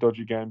of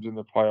dodgy games in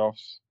the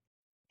playoffs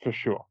for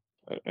sure,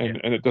 and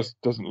it just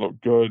doesn't look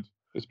good,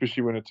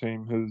 especially when a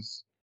team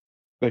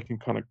they can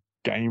kind of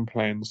game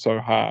plan so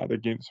hard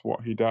against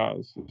what he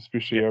does,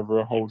 especially over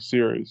a whole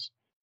series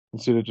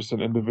instead of just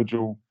an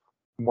individual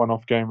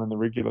one-off game in the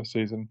regular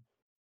season.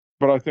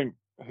 But I think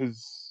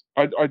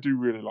I do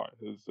really like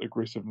his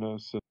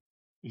aggressiveness. And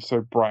he's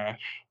so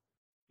brash.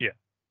 Yeah.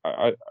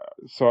 I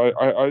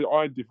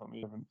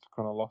definitely haven't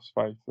kind of lost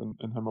faith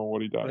in him or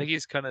what he does. I think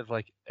he's kind of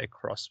like a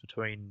cross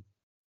between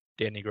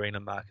Danny Green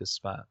and Marcus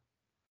Smart,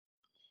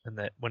 in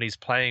that when he's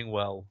playing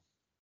well,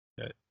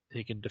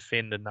 he can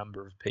defend a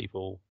number of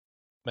people,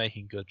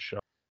 making good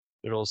shots,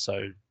 but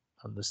also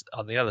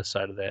on the other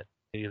side of that,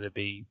 either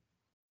be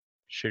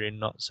shooting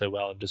not so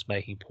well and just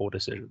making poor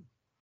decisions.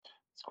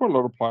 It's quite a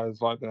lot of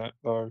players like that,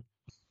 though.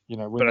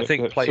 But I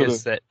think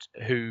players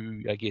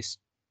who I guess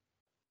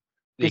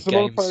their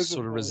games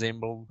sort of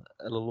resemble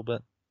a little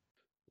bit.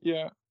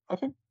 Yeah, I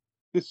think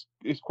this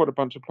is quite a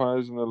bunch of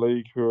players in the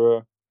league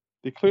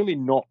they're clearly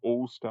not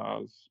all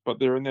stars, but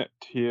they're in that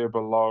tier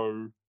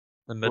below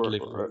the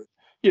mid-level.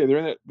 Yeah, they're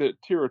in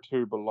that tier or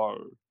two below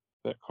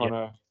that kind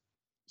of.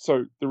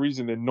 So the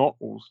reason they're not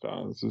all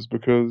stars is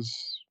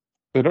because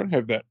they don't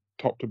have that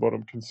top to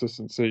bottom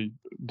consistency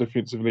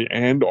defensively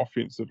and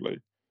offensively.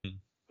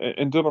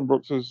 And Dylan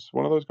Brooks is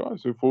one of those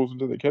guys who falls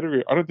into that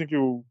category. I don't think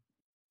he'll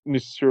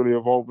necessarily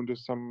evolve into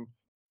some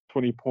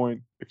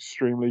 20-point,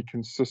 extremely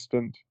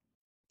consistent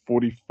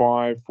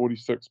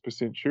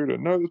 46% shooter.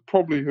 No, that's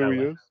probably who he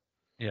is.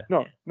 Yeah.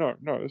 No,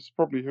 it's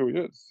probably who he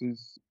is.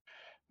 He's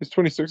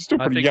 26, still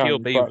pretty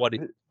young.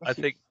 I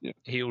think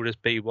he'll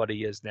just be what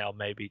he is now,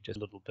 maybe just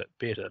a little bit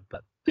better.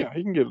 But yeah,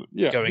 he can get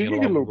going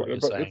along a little bit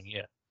better.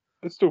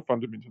 It's still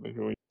fundamentally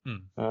who he is.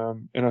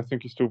 And I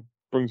think he still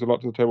brings a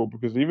lot to the table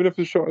because even if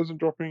his shot isn't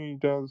dropping,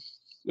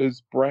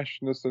 his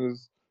brashness and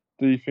his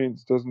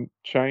defense doesn't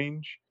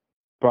change.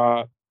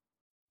 But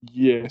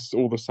yes,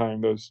 all the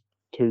same, those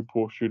two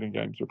poor shooting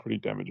games are pretty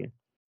damaging.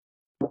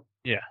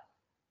 Yeah.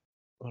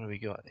 What do we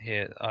got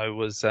here? I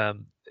was.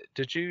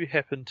 Did you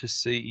happen to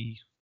see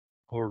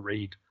or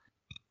read?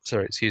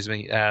 Sorry, excuse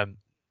me.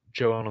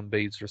 Joel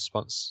Embiid's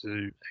response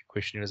to a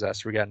question he was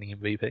asked regarding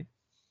MVP.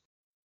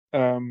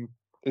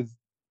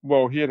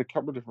 He had a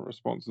couple of different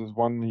responses.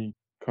 One, he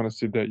kind of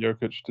said that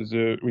Jokic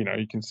deserved.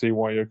 You can see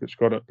why Jokic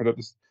got it, but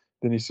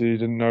then he said he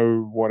didn't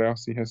know what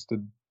else he has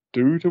to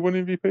do to win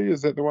MVP.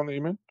 Is that the one that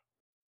you meant?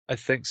 I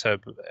think so.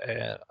 But,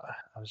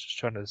 I was just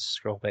trying to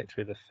scroll back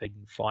through the thing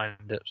and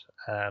find it.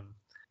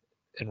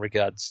 In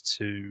regards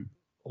to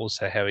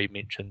also how he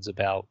mentions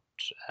about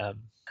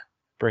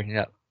bringing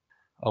up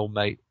old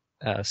mate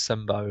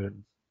Simbo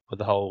and with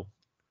the whole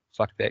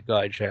fuck that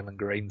guy Jalen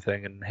Green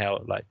thing and how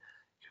it could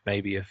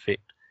maybe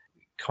affect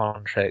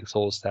contracts,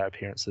 all-star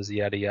appearances,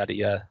 yada yada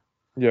yada.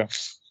 Yeah.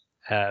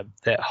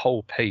 That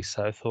whole piece,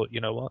 I thought, you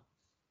know what?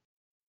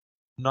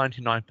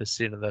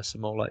 99% of this are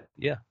more like,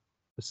 yeah,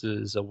 this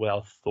is a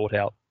well thought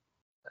out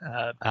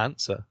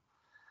answer.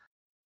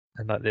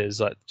 And there's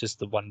just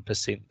the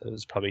 1% that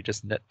was probably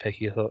just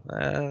nitpicky. I thought,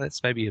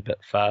 that's maybe a bit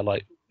far,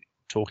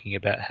 talking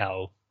about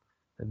how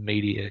the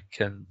media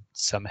can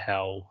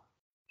somehow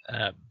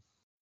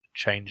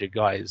change a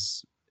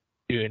guy's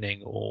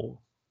earning or,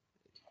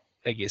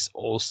 I guess,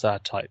 all-star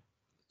type,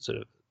 sort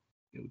of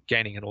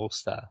gaining an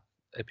all-star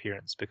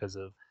appearance because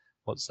of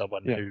what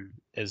someone who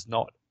is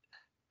not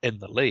in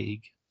the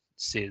league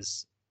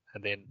says,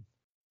 and then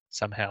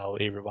somehow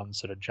everyone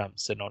sort of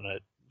jumps in on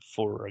it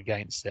for or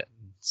against it,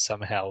 and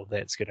somehow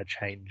that's going to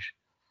change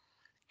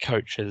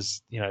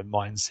coaches'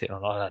 mindset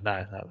on. I don't know.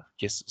 I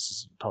guess this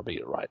is probably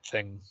the right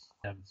thing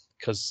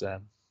because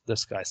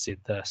this guy said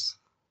this.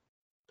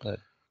 But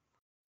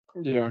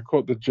yeah, I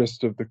caught the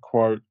gist of the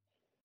quote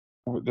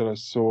that I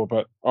saw,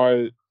 but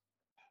I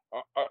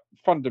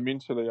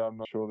fundamentally I'm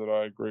not sure that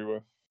I agree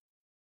with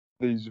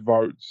these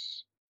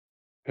votes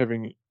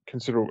having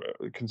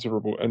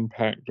considerable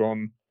impact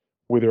on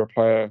whether a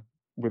player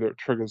whether it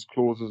triggers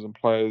clauses in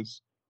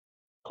players'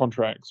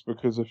 contracts.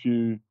 Because if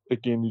you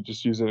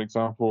just use that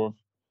example of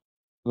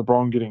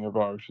LeBron getting a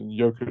vote and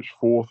Jokic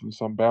fourth in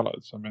some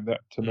ballots. I mean,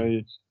 that to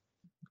me,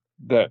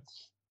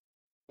 that's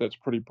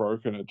pretty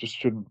broken. It just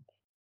shouldn't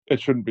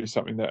be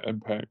something that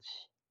impacts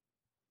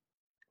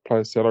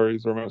player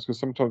salaries or amounts, because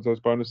sometimes those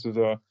bonuses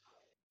are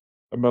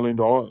 $1 million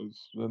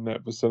in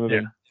that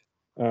vicinity.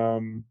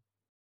 And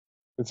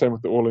same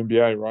with the All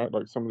NBA, right?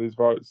 Like some of these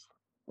votes,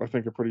 I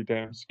think, are pretty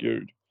damn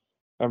skewed.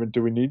 I mean,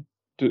 do we need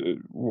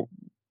to?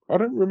 I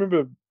don't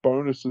remember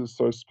bonuses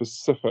so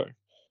specific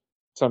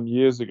some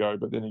years ago,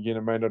 but then again,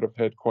 it may not have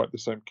had quite the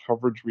same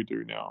coverage we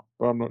do now.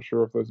 But I'm not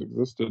sure if those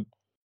existed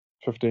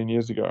 15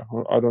 years ago.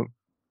 I don't.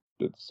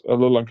 It's a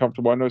little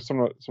uncomfortable. I know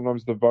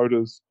sometimes the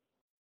voters,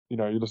 you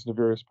listen to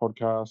various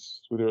podcasts,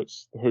 whether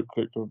it's the Hoop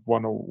Collective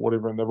one or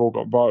whatever, and they've all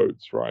got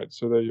votes, right?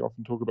 So they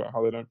often talk about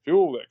how they don't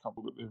feel that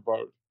comfortable that their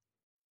vote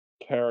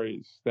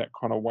carries that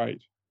kind of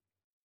weight.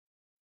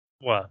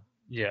 Well,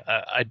 yeah,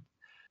 I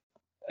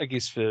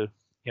guess for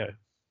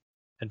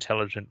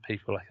intelligent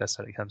people like us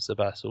when it comes to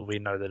basketball, we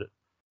know that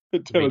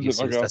it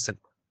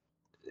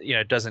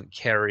doesn't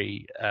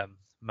carry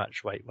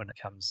much weight when it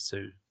comes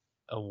to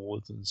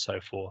awards and so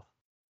forth.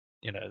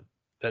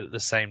 But at the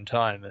same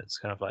time, it's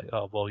kind of like,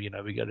 oh well,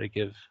 we got to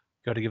give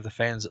the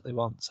fans that they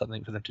want,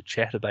 something for them to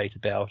chat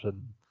about,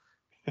 and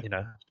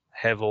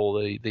have all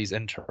these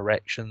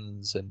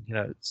interactions, and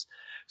it's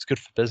good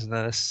for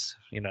business.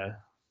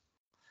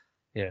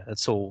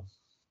 It's all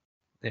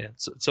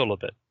it's all a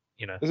bit.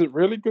 Is it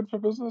really good for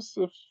business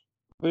if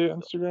the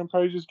Instagram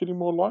page is getting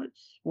more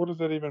likes? What does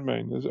that even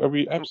mean? Are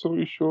we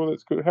absolutely sure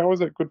that's good? How is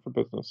that good for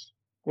business?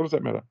 What does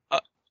that matter?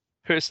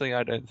 Personally,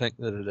 I don't think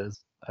that it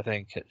is. I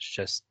think it's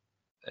just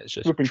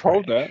we've been trash.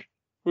 told that.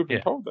 We've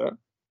been told that.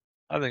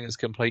 I think it's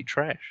complete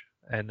trash.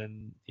 And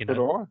then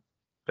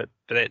but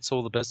that's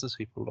all the business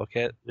people look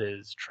at.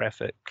 There's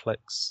traffic,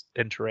 clicks,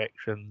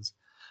 interactions.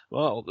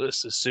 Well,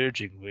 this is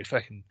surging. We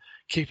fucking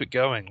keep it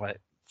going.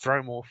 Like,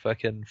 throw more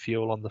fucking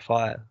fuel on the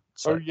fire.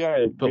 So,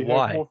 but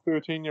why? Have more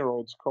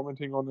 13-year-olds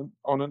commenting on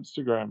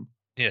Instagram.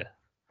 Yeah.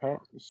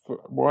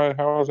 Why?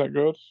 How is that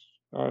good?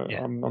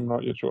 I'm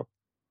not yet sure.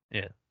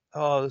 Yeah.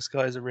 Oh, this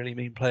guy's a really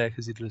mean player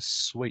because he did a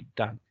sweet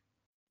dunk.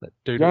 That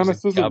dude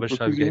Giannis was a garbage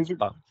time gets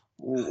bumped.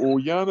 Or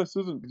Giannis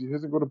isn't because he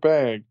hasn't got a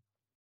bag.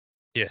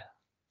 Yeah.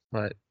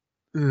 Like,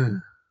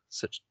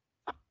 such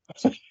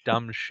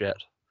dumb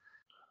shit.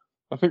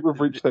 I think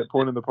we've reached that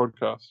point in the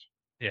podcast.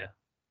 Yeah.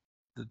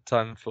 The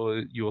time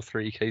for your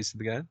 3 keys to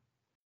the game?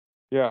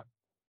 Yeah.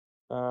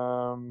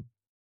 Well,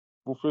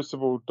 first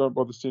of all, don't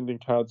bother sending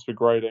cards for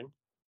grading.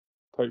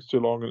 It takes too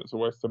long and it's a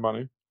waste of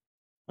money.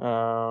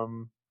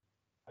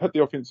 Hit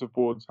the offensive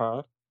boards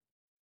hard.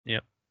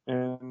 Yep.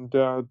 And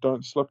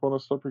don't slip on a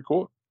slippery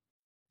court.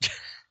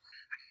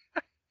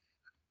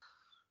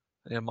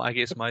 I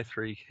guess my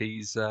 3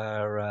 keys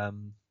are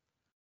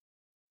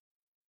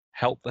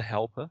help the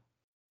helper.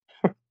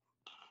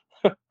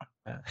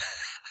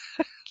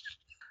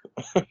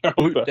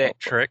 Boot that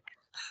trick.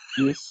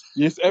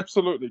 Yes,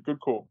 absolutely. Good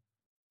call.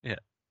 Yeah.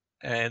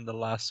 And the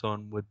last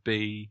one would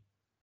be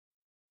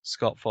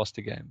Scott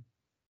Foster game.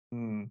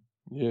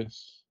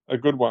 Yes. A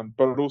good one,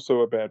 but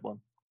also a bad one.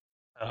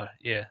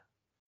 Yeah.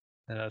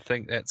 And I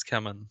think that's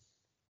coming.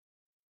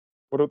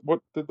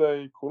 What did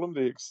they call him?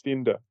 The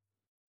extender.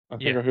 I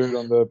think I heard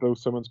on the Bill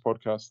Simmons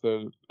podcast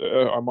that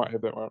I might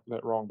have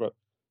that wrong, but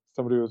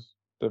somebody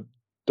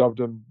dubbed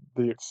him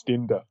the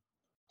extender,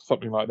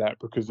 something like that,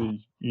 because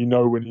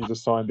when he's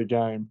assigned a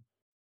game,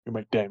 you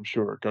make damn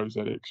sure it goes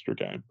that extra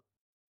game.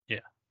 Yeah.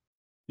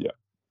 Yeah.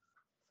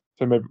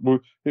 So maybe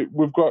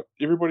we've got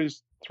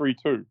everybody's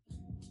 3-2.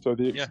 So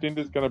the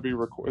extender's going to be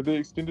the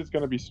extender's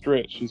going to be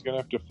stretched. He's going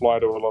to have to fly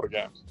to a lot of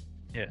games.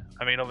 Yeah.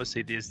 I mean,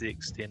 obviously there's the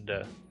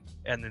extender,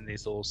 and then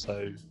there's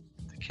also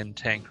the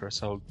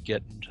cantankerous old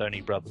Gittin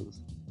Tony Brothers.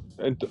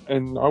 And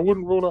I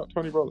wouldn't rule out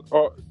Tony Brothers.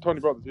 Oh,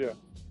 Tony Brothers, yeah.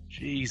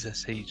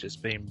 Jesus, he's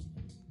just been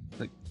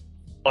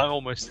I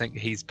almost think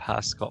he's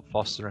past Scott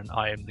Foster and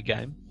I am the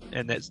game,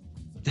 and that's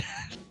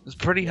it's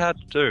pretty hard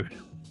to do.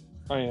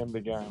 I am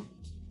the game.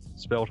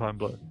 Spell time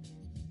blue.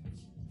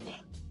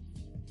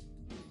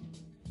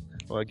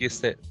 Well, I guess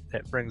that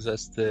brings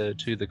us to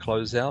the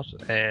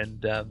closeout,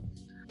 and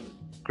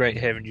great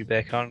having you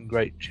back on.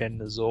 Great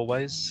chatting as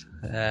always.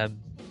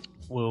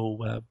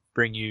 We'll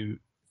bring you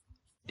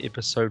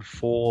episode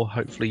 4,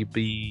 hopefully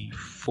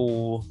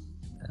before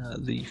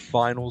the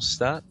finals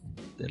start.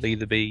 It'll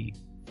either be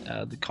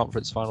the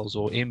conference finals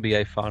or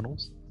NBA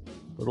finals,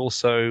 but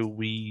also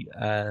we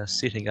are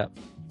setting up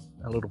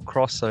a little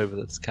crossover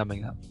that's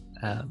coming up.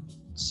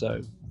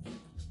 So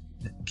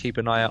keep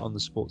an eye out on the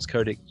Sports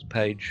Codex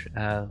page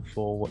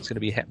for what's going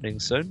to be happening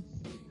soon.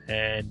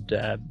 And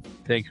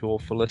thank you all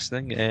for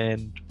listening.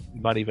 And we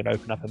might even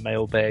open up a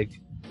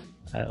mailbag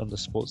on the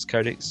Sports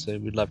Codex. So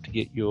we'd love to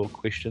get your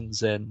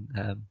questions and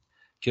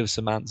give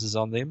some answers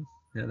on them.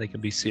 They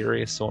can be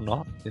serious or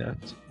not.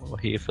 We're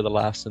here for the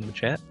laughs in the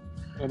chat.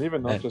 And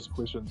even not just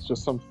questions,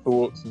 just some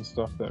thoughts and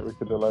stuff that we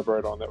could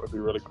elaborate on. That would be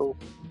really cool.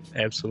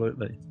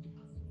 Absolutely.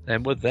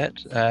 And with that,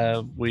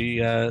 we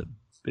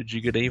bid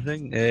you good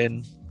evening,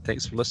 and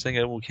thanks for listening,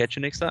 and we'll catch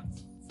you next time.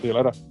 See you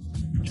later.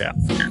 Ciao.